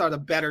Chiefs are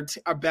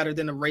better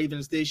than the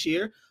Ravens this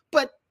year,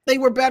 but they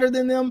were better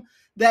than them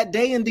that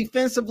day. And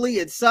defensively,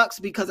 it sucks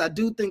because I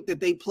do think that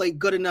they played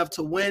good enough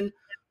to win.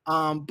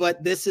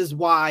 But this is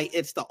why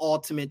it's the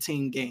ultimate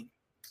team game.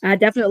 I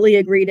definitely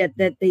agree that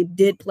they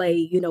did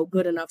play,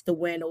 good enough to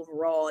win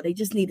overall. They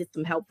just needed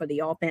some help for the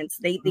offense.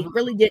 They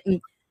really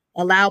didn't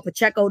allow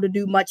Pacheco to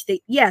do much.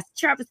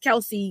 Travis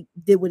Kelce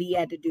did what he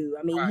had to do.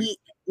 I mean, he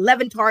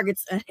 11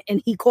 targets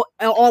and he caught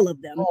all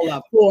of them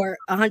for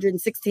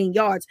 116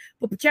 yards.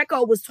 But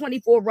Pacheco was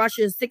 24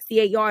 rushes,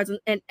 68 yards,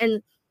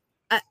 and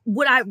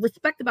what I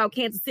respect about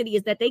Kansas City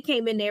is that they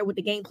came in there with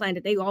the game plan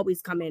that they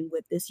always come in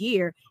with this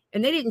year,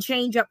 and they didn't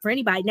change up for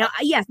anybody. Now,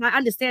 yes, I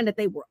understand that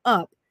they were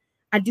up.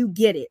 I do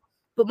get it.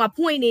 But my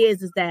point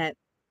is that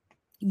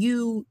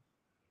you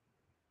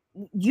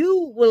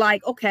were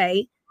like,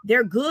 okay,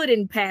 they're good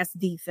in pass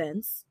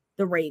defense,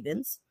 the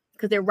Ravens,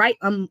 because they're right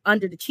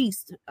under the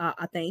Chiefs,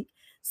 I think.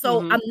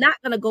 So I'm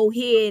not going to go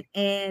ahead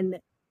and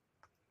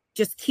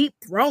just keep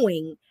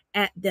throwing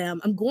at them.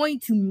 I'm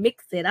going to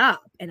mix it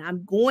up and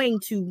I'm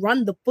going to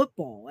run the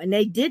football. And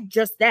they did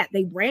just that.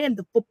 They ran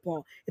the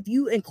football. If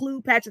you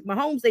include Patrick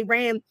Mahomes, they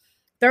ran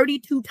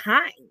 32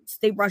 times.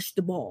 They rushed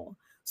the ball.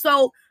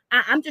 So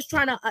I'm just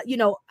trying to,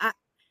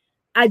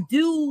 I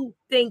do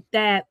think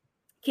that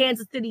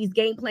Kansas City's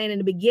game plan in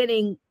the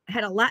beginning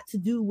had a lot to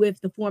do with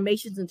the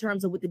formations in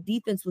terms of what the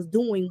defense was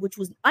doing, which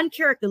was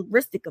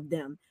uncharacteristic of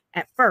them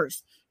at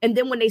first. And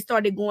then when they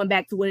started going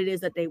back to what it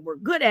is that they were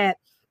good at,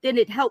 then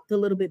it helped a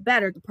little bit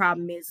better. The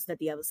problem is that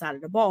the other side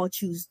of the ball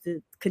choose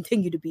to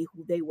continue to be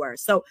who they were.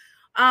 So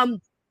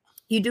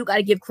you do got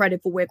to give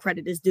credit for where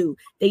credit is due.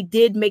 They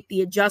did make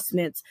the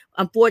adjustments.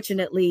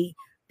 Unfortunately,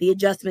 the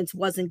adjustments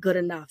wasn't good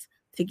enough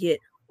to get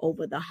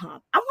over the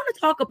hump. I want to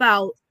talk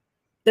about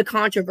the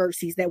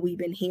controversies that we've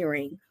been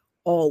hearing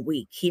all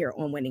week here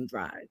on Winning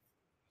Drive.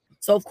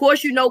 So, of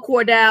course,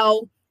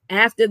 Cordell,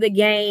 after the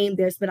game,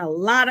 there's been a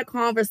lot of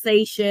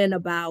conversation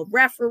about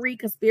referee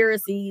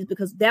conspiracies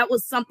because that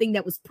was something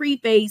that was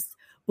prefaced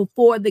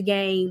before the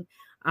game,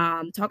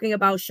 talking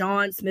about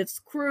Sean Smith's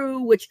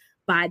crew, which,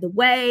 by the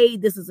way,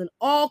 this is an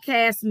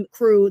all-cast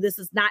crew. This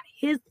is not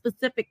his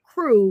specific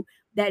crew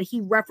that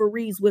he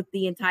referees with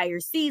the entire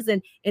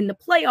season. In the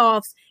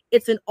playoffs,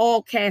 it's an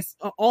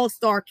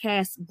all-star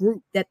cast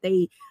group that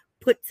they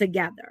put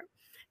together.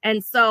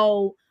 And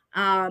so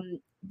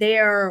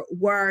there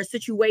were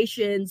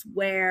situations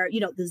where,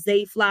 the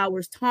Zay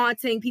Flowers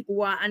taunting people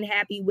were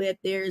unhappy with.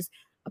 There's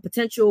a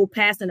potential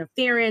pass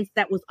interference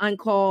that was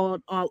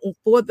uncalled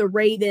for the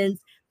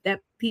Ravens that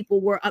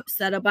people were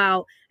upset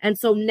about. And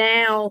so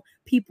now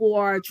people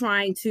are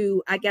trying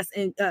to, I guess,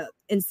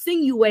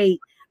 insinuate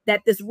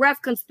that this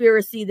ref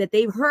conspiracy that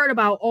they've heard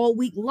about all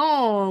week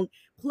long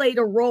played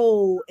a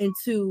role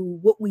into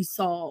what we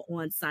saw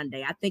on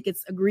Sunday. I think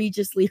it's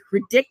egregiously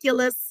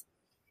ridiculous.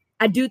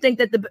 I do think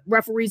that the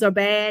referees are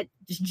bad,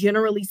 just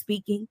generally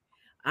speaking.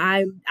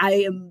 I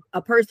am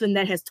a person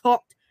that has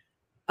talked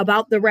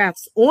about the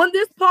refs on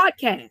this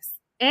podcast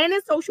and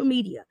in social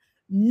media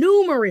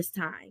numerous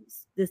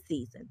times this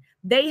season.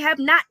 They have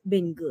not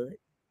been good,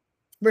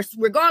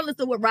 regardless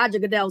of what Roger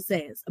Goodell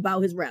says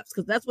about his refs,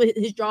 because that's what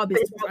his job is,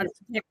 to try to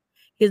protect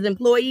his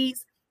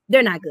employees.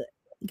 They're not good.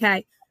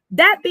 Okay.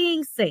 That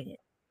being said,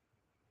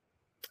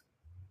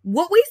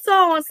 what we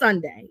saw on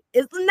Sunday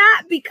is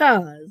not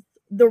because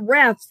the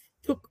refs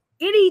took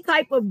any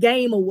type of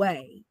game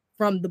away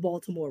from the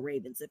Baltimore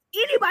Ravens. If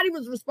anybody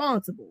was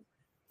responsible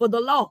for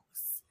the loss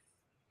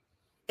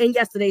in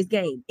yesterday's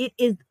game, it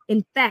is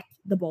in fact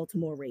the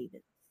Baltimore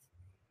Ravens.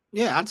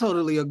 Yeah, I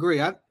totally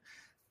agree.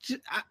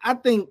 I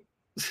think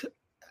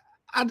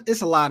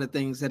it's a lot of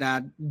things that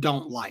I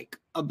don't like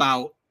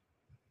about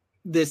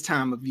this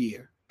time of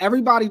year.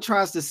 Everybody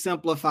tries to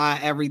simplify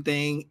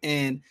everything,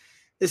 and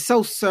it's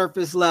so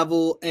surface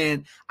level.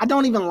 And I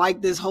don't even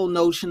like this whole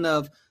notion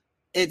of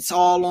it's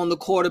all on the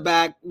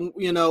quarterback,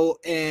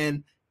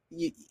 and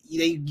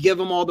they give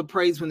them all the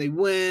praise when they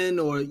win,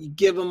 or you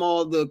give them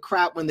all the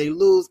crap when they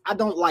lose. I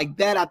don't like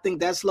that. I think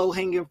that's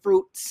low-hanging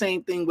fruit.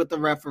 Same thing with the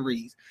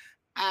referees.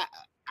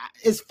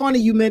 It's funny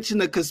you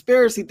mentioned the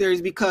conspiracy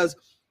theories, because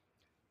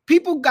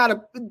people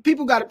gotta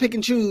pick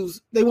and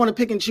choose. They want to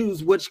pick and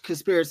choose which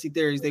conspiracy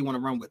theories they want to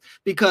run with,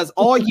 because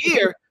all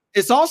year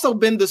it's also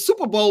been the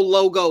Super Bowl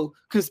logo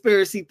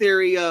conspiracy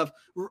theory of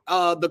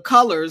the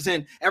colors,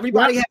 and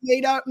everybody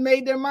had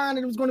made their mind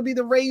that it was going to be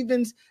the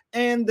Ravens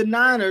and the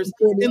Niners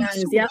in the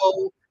Super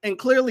Bowl, and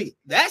clearly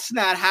that's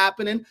not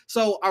happening.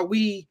 So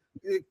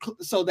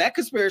so that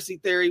conspiracy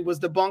theory was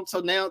debunked.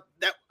 So now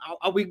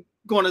are we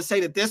going to say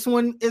that this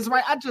one is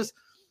right?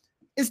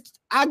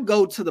 I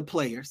go to the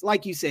players.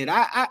 Like you said,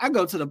 I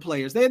go to the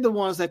players. They're the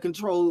ones that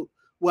control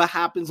what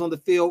happens on the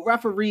field.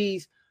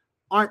 Referees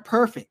aren't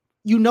perfect.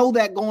 You know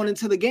that going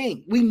into the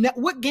game.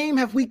 What game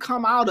have we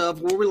come out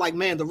of where we're like,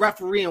 man, the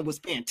refereeing was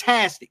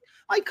fantastic?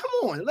 Like, come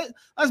on,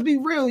 let's be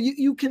real.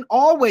 You can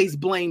always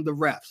blame the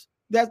refs.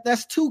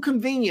 That's too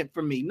convenient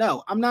for me.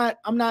 No, I'm not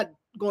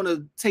going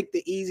to take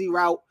the easy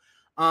route.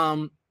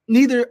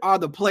 Neither are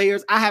the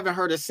players. I haven't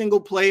heard a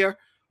single player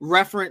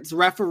reference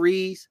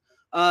referees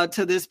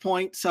to this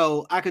point.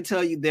 So I can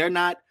tell you they're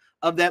not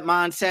of that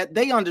mindset.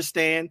 They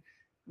understand.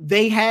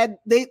 They're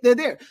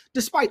there.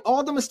 Despite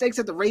all the mistakes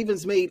that the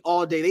Ravens made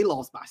all day, they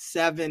lost by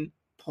 7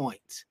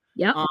 points.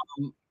 Yeah.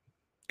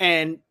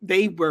 And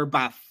they were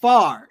by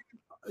far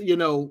they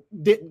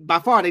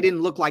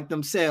didn't look like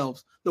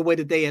themselves the way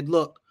that they had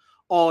looked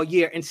all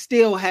year, and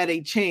still had a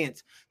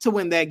chance to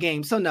win that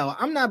game. So no,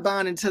 I'm not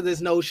buying into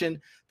this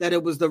notion that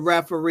it was the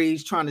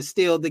referees trying to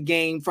steal the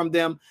game from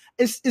them.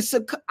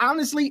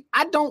 Honestly,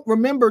 I don't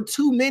remember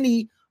too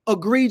many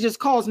egregious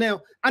calls. Now,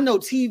 I know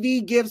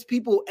TV gives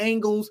people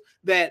angles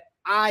that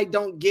I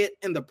don't get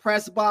in the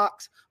press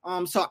box.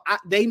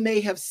 They may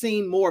have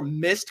seen more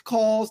missed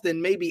calls than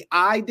maybe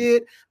I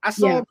did. I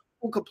saw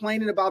people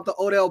complaining about the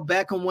Odell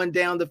Beckham one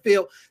down the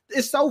field.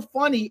 It's so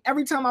funny.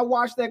 Every time I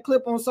watch that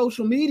clip on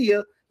social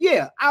media,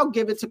 I'll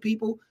give it to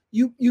people.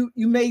 You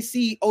may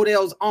see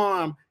Odell's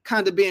arm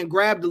kind of being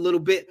grabbed a little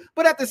bit,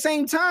 but at the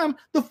same time,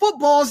 the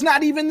football is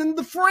not even in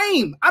the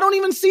frame. I don't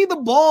even see the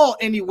ball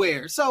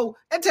anywhere. So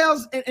it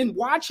tells, and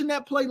watching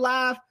that play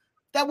live,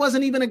 that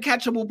wasn't even a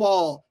catchable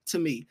ball to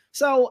me.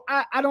 So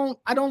I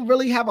don't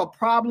really have a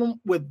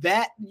problem with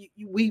that.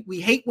 We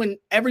hate when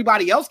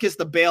everybody else gets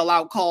the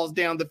bailout calls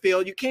down the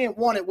field. You can't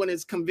want it when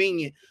it's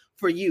convenient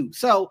for you.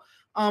 So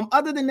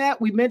other than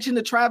that, we mentioned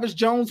the Travis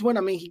Jones one.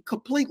 I mean, he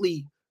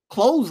completely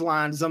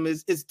clotheslines them.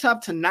 It's tough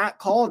to not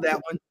call that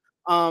one.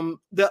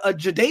 The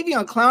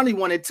Jadeveon Clowney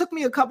one, it took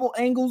me a couple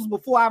angles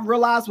before I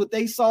realized what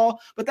they saw,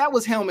 but that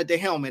was helmet to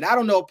helmet. I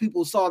don't know if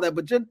people saw that,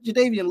 but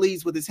Jadeveon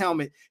leads with his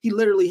helmet. He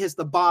literally hits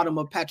the bottom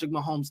of Patrick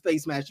Mahomes'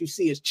 face mask. You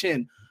see his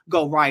chin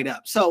go right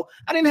up. So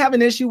I didn't have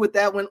an issue with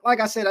that one. Like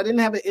I said, I didn't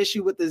have an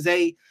issue with the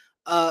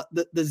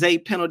Zay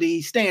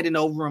penalty, standing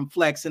over him,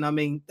 flexing. I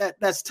mean,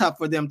 that's tough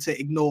for them to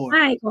ignore.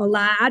 I ain't gonna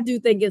lie. I do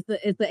think it's the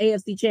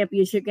AFC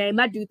Championship game.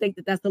 I do think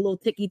that's a little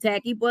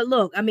ticky-tacky. But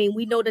look, I mean,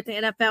 we know that the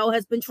NFL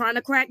has been trying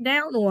to crack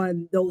down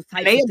on those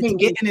types. They have been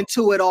getting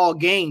into it all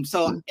game.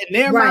 So in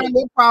their mind,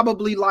 they're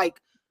probably like,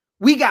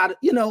 we got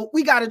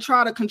to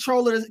try to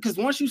control it, because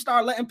once you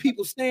start letting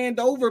people stand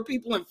over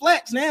people and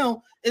flex,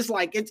 now it's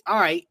like it's all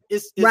right.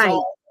 It's right.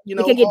 All, it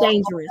can get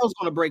dangerous. It's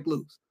going to break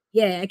loose.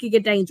 Yeah, it could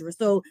get dangerous.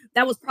 So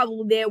that was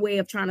probably their way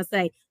of trying to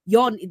say,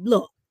 y'all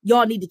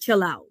need to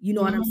chill out. You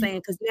know what I'm saying?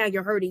 Because now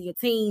you're hurting your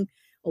team.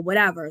 or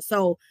whatever.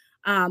 So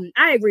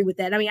I agree with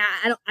that. I mean,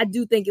 I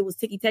do think it was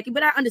ticky-tacky,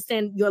 but I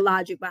understand your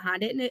logic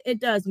behind it, and it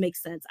does make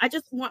sense. I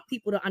just want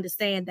people to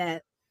understand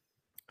that,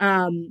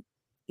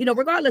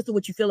 regardless of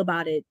what you feel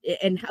about it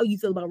and how you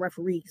feel about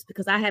referees,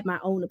 because I have my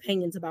own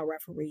opinions about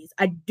referees,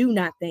 I do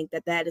not think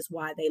that is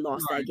why they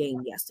lost that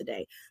game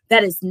yesterday.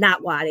 That is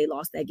not why they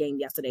lost that game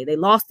yesterday. They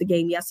lost the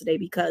game yesterday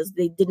because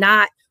they did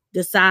not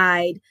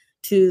decide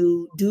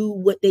to do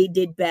what they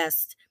did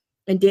best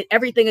and did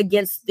everything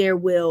against their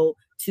will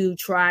to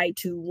try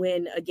to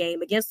win a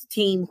game against a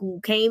team who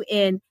came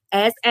in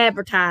as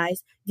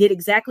advertised, did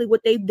exactly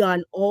what they've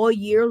done all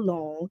year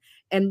long,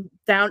 and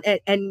found,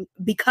 and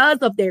because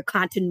of their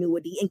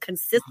continuity and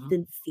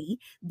consistency,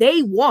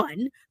 they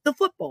won the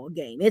football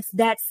game. It's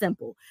that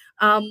simple.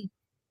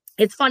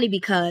 It's funny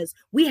because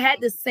we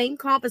had the same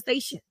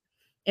conversation,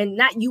 and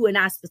not you and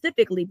I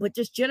specifically, but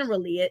just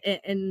generally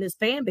in this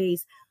fan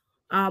base,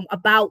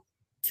 about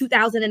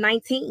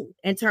 2019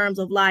 in terms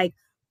of like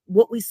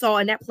what we saw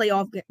in that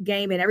playoff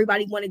game, and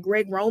everybody wanted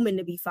Greg Roman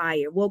to be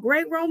fired. Well,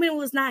 Greg Roman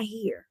was not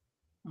here.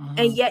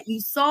 And yet you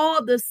saw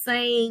the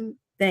same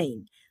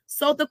thing.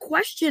 So the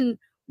question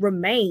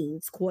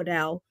remains,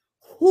 Cordell,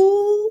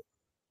 who's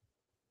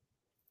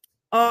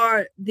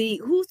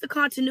the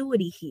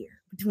continuity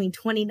here between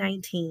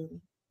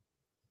 2019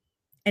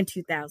 and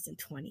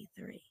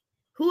 2023?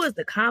 Who is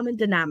the common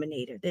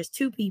denominator? There's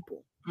two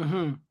people.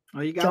 Well,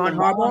 you got John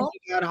Harbaugh.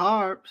 You got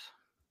Harbs.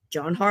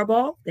 John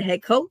Harbaugh, the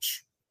head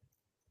coach.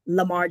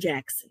 Lamar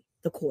Jackson,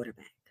 the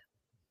quarterback.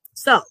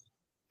 So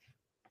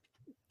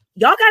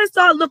y'all got to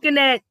start looking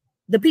at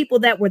the people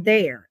that were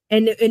there.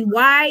 And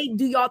why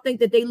do y'all think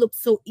that they look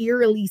so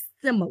eerily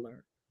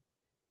similar?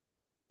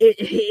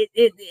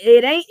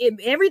 It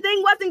ain't,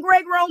 everything wasn't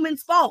Greg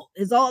Roman's fault,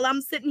 is all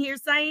I'm sitting here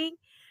saying.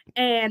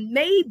 And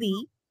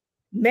maybe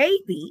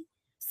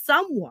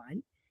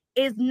someone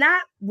is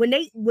not, when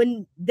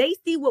they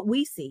see what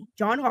we see,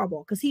 John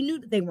Harbaugh, because he knew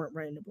that they weren't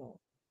running the ball.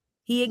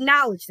 He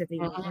acknowledged that they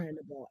weren't running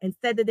the ball and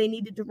said that they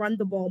needed to run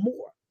the ball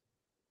more.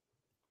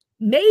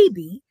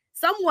 Maybe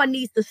someone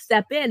needs to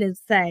step in and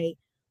say,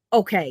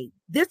 okay,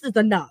 this is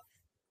enough.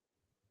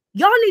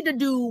 Y'all need to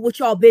do what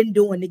y'all been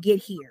doing to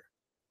get here.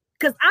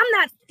 Because I'm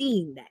not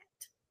seeing that.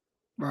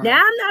 Right. Now,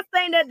 I'm not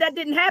saying that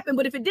didn't happen,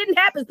 but if it didn't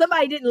happen,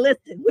 somebody didn't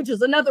listen, which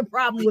is another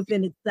problem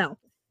within itself.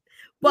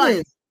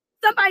 But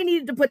somebody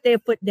needed to put their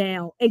foot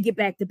down and get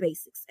back to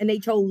basics, and they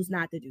chose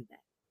not to do that.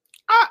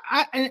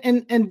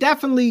 And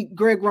definitely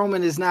Greg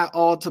Roman is not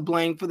all to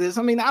blame for this.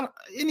 I mean,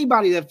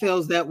 anybody that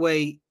feels that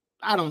way,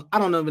 I don't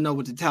even know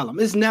what to tell them.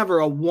 It's never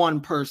a one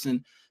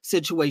person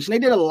situation. They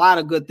did a lot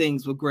of good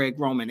things with Greg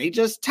Roman. They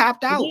just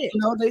tapped out. You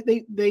know,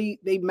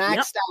 they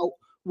maxed out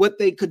what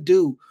they could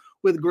do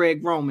with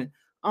Greg Roman.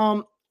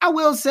 I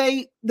will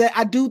say that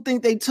I do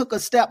think they took a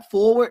step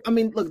forward. I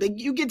mean, look,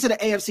 you get to the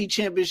AFC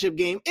Championship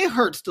game, it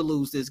hurts to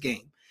lose this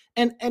game.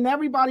 And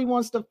everybody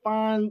wants to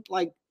find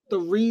like the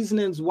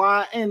reasonings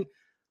why. And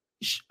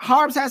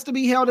Harbs has to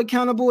be held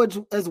accountable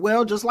as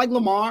well, just like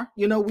Lamar.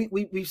 You know,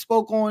 we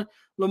spoke on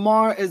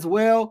Lamar as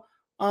well.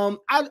 I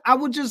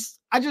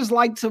just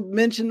like to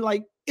mention,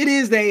 like, it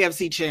is the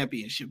AFC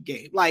Championship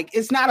game. Like,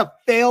 it's not a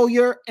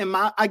failure.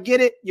 I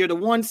get it. You're the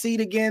 1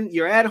 seed again.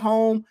 You're at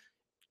home.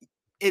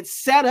 It's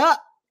set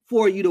up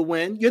for you to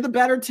win. You're the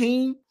better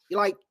team. You're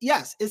like,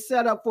 yes, it's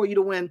set up for you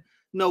to win,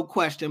 no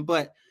question.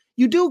 But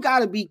you do got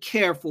to be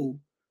careful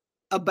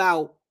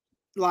about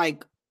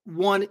like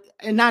one,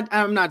 and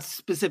I'm not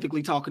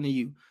specifically talking to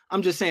you.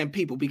 I'm just saying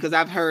people, because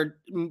I've heard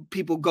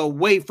people go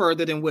way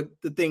further than what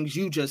the things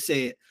you just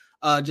said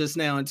just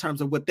now in terms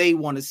of what they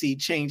want to see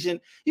change. And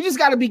you just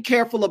got to be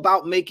careful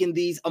about making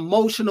these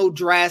emotional,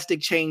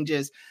 drastic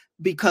changes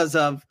because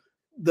of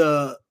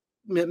the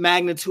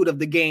magnitude of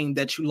the game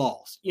that you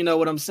lost. You know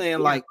what I'm saying? Yeah.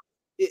 Like,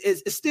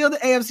 it's still the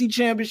AFC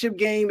Championship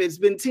game. It's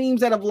been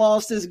teams that have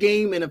lost this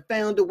game and have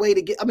found a way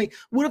to get. I mean,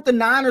 what if the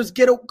Niners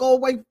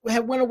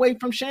went away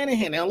from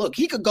Shanahan? Now, look,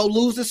 he could go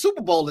lose the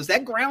Super Bowl. Is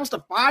that grounds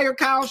to fire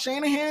Kyle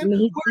Shanahan? I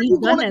mean, he's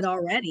done that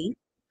already.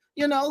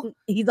 You know,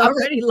 he's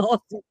already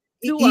lost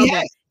 2 of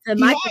them in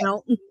my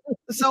count.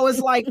 So it's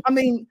like, I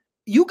mean,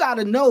 you got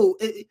to know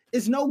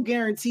it's no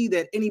guarantee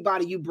that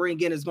anybody you bring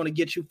in is going to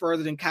get you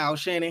further than Kyle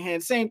Shanahan.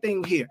 Same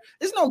thing here.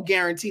 There's no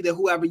guarantee that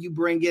whoever you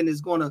bring in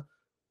is going to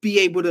be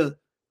able to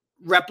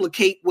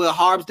replicate what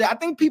Harbs did. I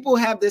think people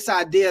have this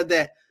idea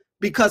that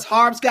because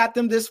Harbs got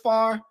them this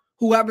far,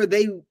 whoever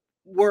they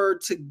were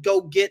to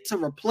go get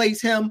to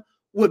replace him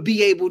would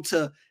be able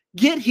to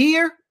get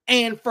here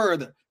and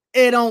further.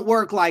 It don't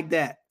work like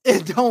that.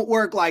 It don't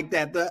work like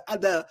that.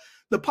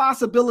 The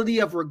possibility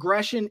of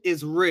regression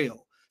is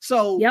real.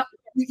 So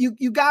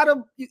you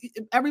gotta,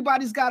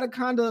 everybody's gotta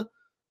kind of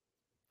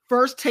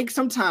first take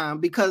some time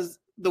because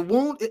the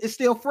wound is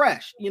still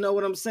fresh. You know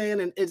what I'm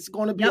saying? And it's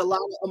going to be a lot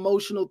of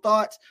emotional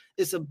thoughts.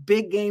 It's a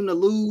big game to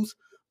lose.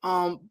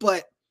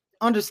 But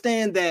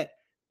understand that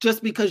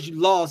just because you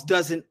lost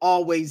doesn't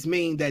always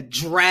mean that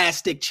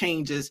drastic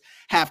changes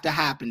have to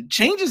happen.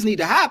 Changes need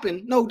to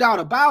happen, no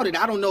doubt about it.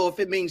 I don't know if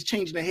it means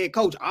changing the head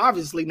coach.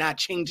 Obviously not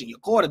changing your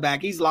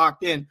quarterback. He's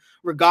locked in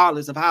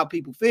regardless of how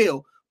people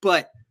feel.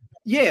 But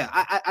yeah,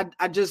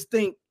 I just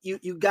think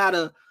you got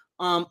to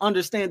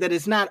understand that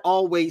it's not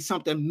always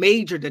something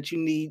major that you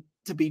need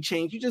to be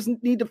changed. You just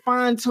need to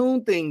fine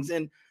tune things.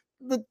 And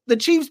the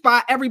Chiefs,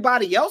 by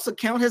everybody else's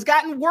account, has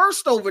gotten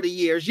worse over the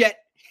years, yet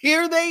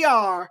here they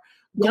are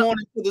going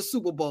into the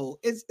Super Bowl.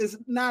 It's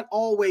not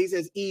always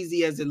as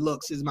easy as it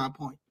looks, is my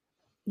point.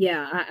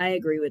 Yeah, I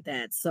agree with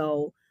that.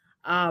 So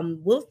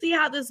we'll see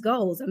how this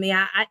goes. I mean,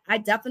 I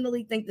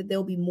definitely think that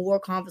there'll be more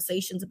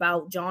conversations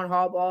about John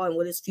Harbaugh and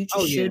what his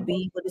future should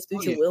be, what his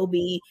future will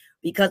be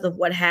because of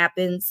what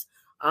happens.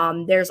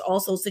 There's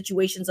also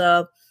situations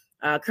of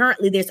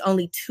currently there's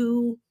only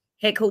 2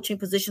 head coaching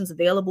positions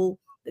available,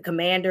 the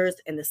Commanders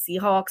and the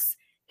Seahawks.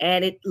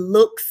 And it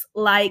looks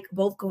like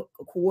both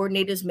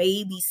coordinators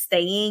may be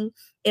staying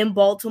in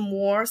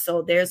Baltimore.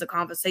 So there's a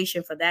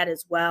conversation for that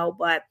as well.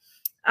 But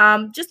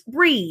just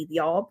breathe,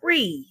 y'all.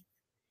 Breathe.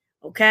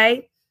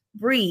 Okay?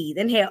 Breathe.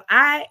 And hell,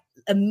 I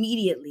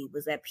immediately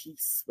was at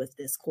peace with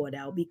this,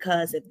 Cordell,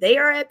 because if they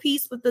are at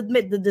peace with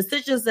the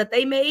decisions that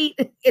they made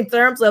in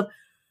terms of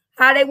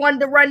how they wanted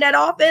to run that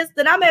offense,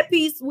 then I'm at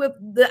peace with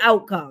the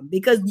outcome,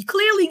 because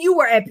clearly you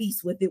were at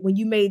peace with it when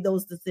you made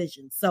those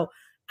decisions. So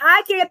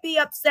I can't be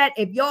upset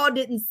if y'all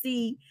didn't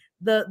see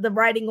the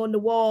writing on the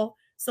wall.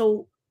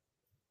 So,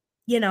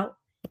 y'all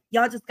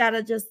just got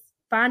to just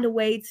find a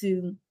way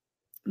to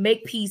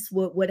make peace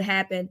with what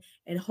happened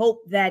and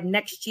hope that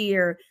next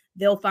year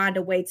they'll find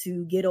a way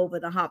to get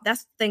over the hump.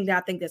 That's the thing that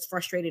I think that's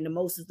frustrating the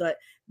most, is that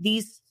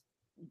these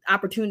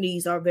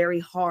opportunities are very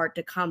hard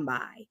to come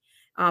by,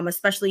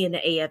 especially in the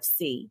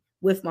AFC.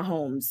 With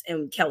Mahomes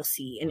and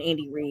Kelsey and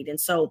Andy Reid. And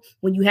so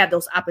when you have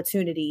those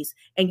opportunities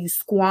and you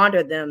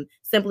squander them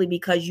simply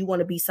because you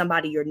want to be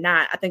somebody you're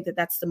not, I think that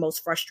that's the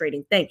most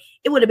frustrating thing.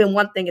 It would have been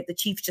one thing if the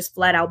Chiefs just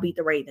flat out beat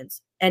the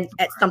Ravens and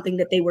at something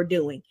that they were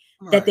doing,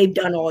 that they've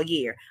done all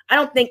year. I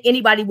don't think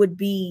anybody would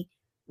be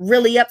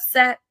really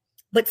upset,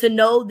 but to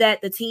know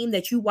that the team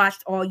that you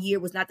watched all year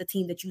was not the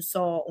team that you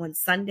saw on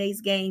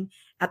Sunday's game,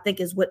 I think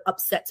is what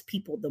upsets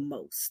people the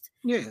most.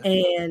 Yeah.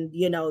 And,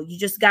 you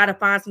just got to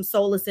find some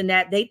solace in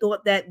that. They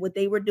thought that what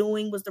they were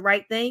doing was the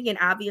right thing, and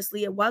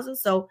obviously it wasn't.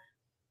 So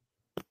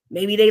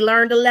maybe they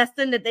learned a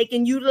lesson that they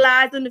can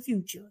utilize in the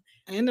future.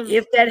 And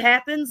if that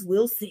happens,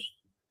 we'll see.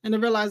 And the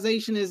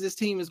realization is this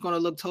team is going to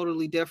look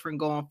totally different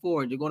going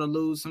forward. You're going to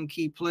lose some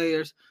key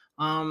players.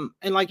 And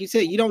like you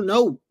said, you don't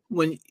know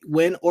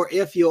when or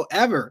if you'll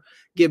ever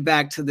get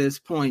back to this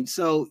point.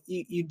 So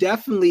you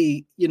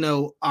definitely,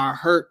 are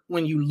hurt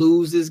when you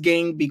lose this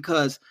game,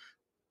 because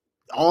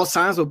all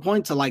signs would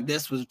point to like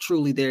this was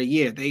truly their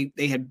year.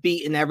 They had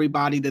beaten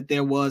everybody that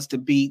there was to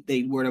beat.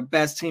 They were the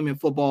best team in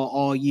football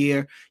all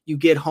year. You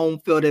get home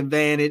field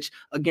advantage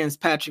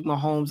against Patrick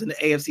Mahomes in the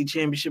AFC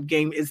Championship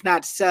game. It's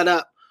not set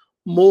up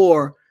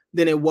more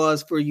than it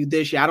was for you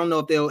this year. I don't know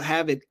if they'll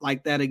have it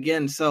like that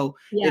again. So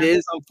It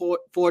is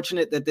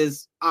unfortunate that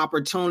this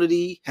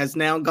opportunity has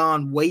now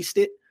gone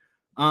wasted.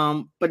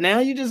 But now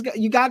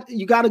you got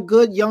a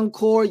good young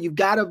core. You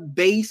got a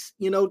base,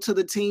 to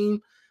the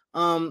team.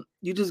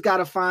 You just got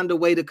to find a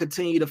way to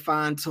continue to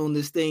fine tune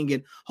this thing.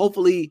 And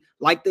hopefully,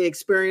 like the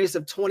experience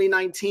of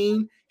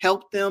 2019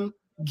 helped them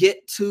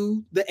get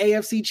to the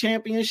AFC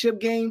Championship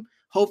game.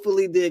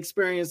 Hopefully the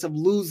experience of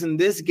losing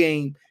this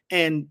game,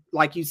 and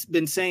like you've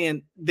been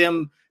saying,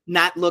 them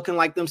not looking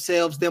like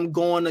themselves, them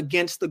going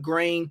against the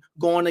grain,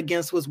 going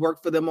against what's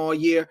worked for them all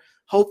year.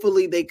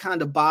 Hopefully they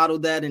kind of bottle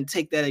that and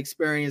take that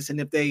experience. And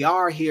if they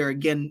are here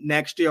again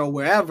next year or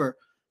wherever,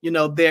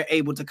 they're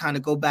able to kind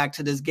of go back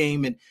to this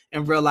game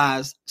and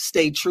realize,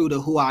 stay true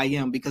to who I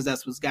am, because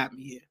that's what's got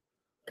me here.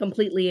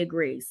 Completely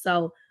agree.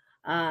 So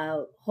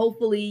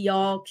hopefully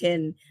y'all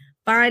can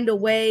find a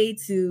way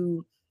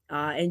to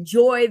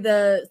enjoy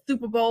the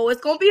Super Bowl. It's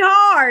going to be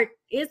hard.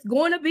 It's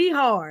going to be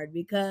hard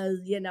because,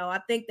 I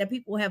think that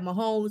people have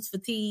Mahomes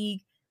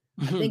fatigue.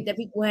 Mm-hmm. I think that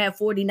people have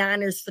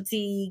 49ers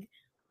fatigue.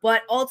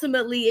 But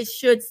ultimately, it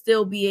should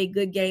still be a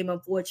good game,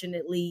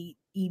 unfortunately,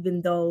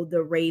 even though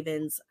the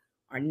Ravens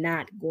are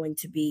not going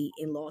to be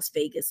in Las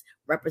Vegas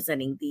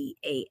representing the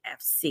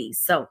AFC.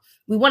 So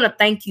we want to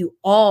thank you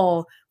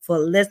all for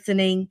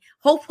listening.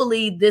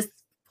 Hopefully, this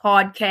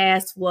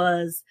podcast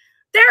was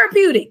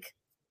therapeutic.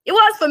 It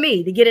was for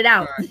me to get it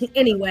out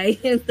anyway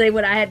and say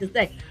what I had to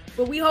say.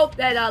 But we hope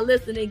that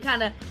listening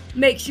kind of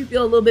makes you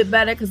feel a little bit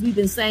better, because we've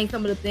been saying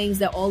some of the things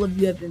that all of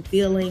you have been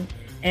feeling.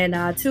 And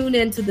tune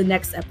in to the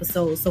next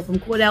episode. So from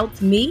Cordell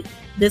to me,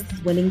 this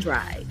is Winning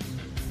Drive.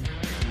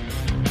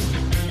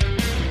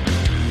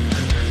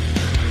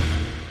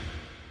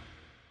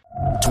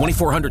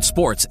 .2400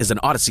 Sports is an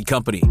Odyssey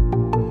company.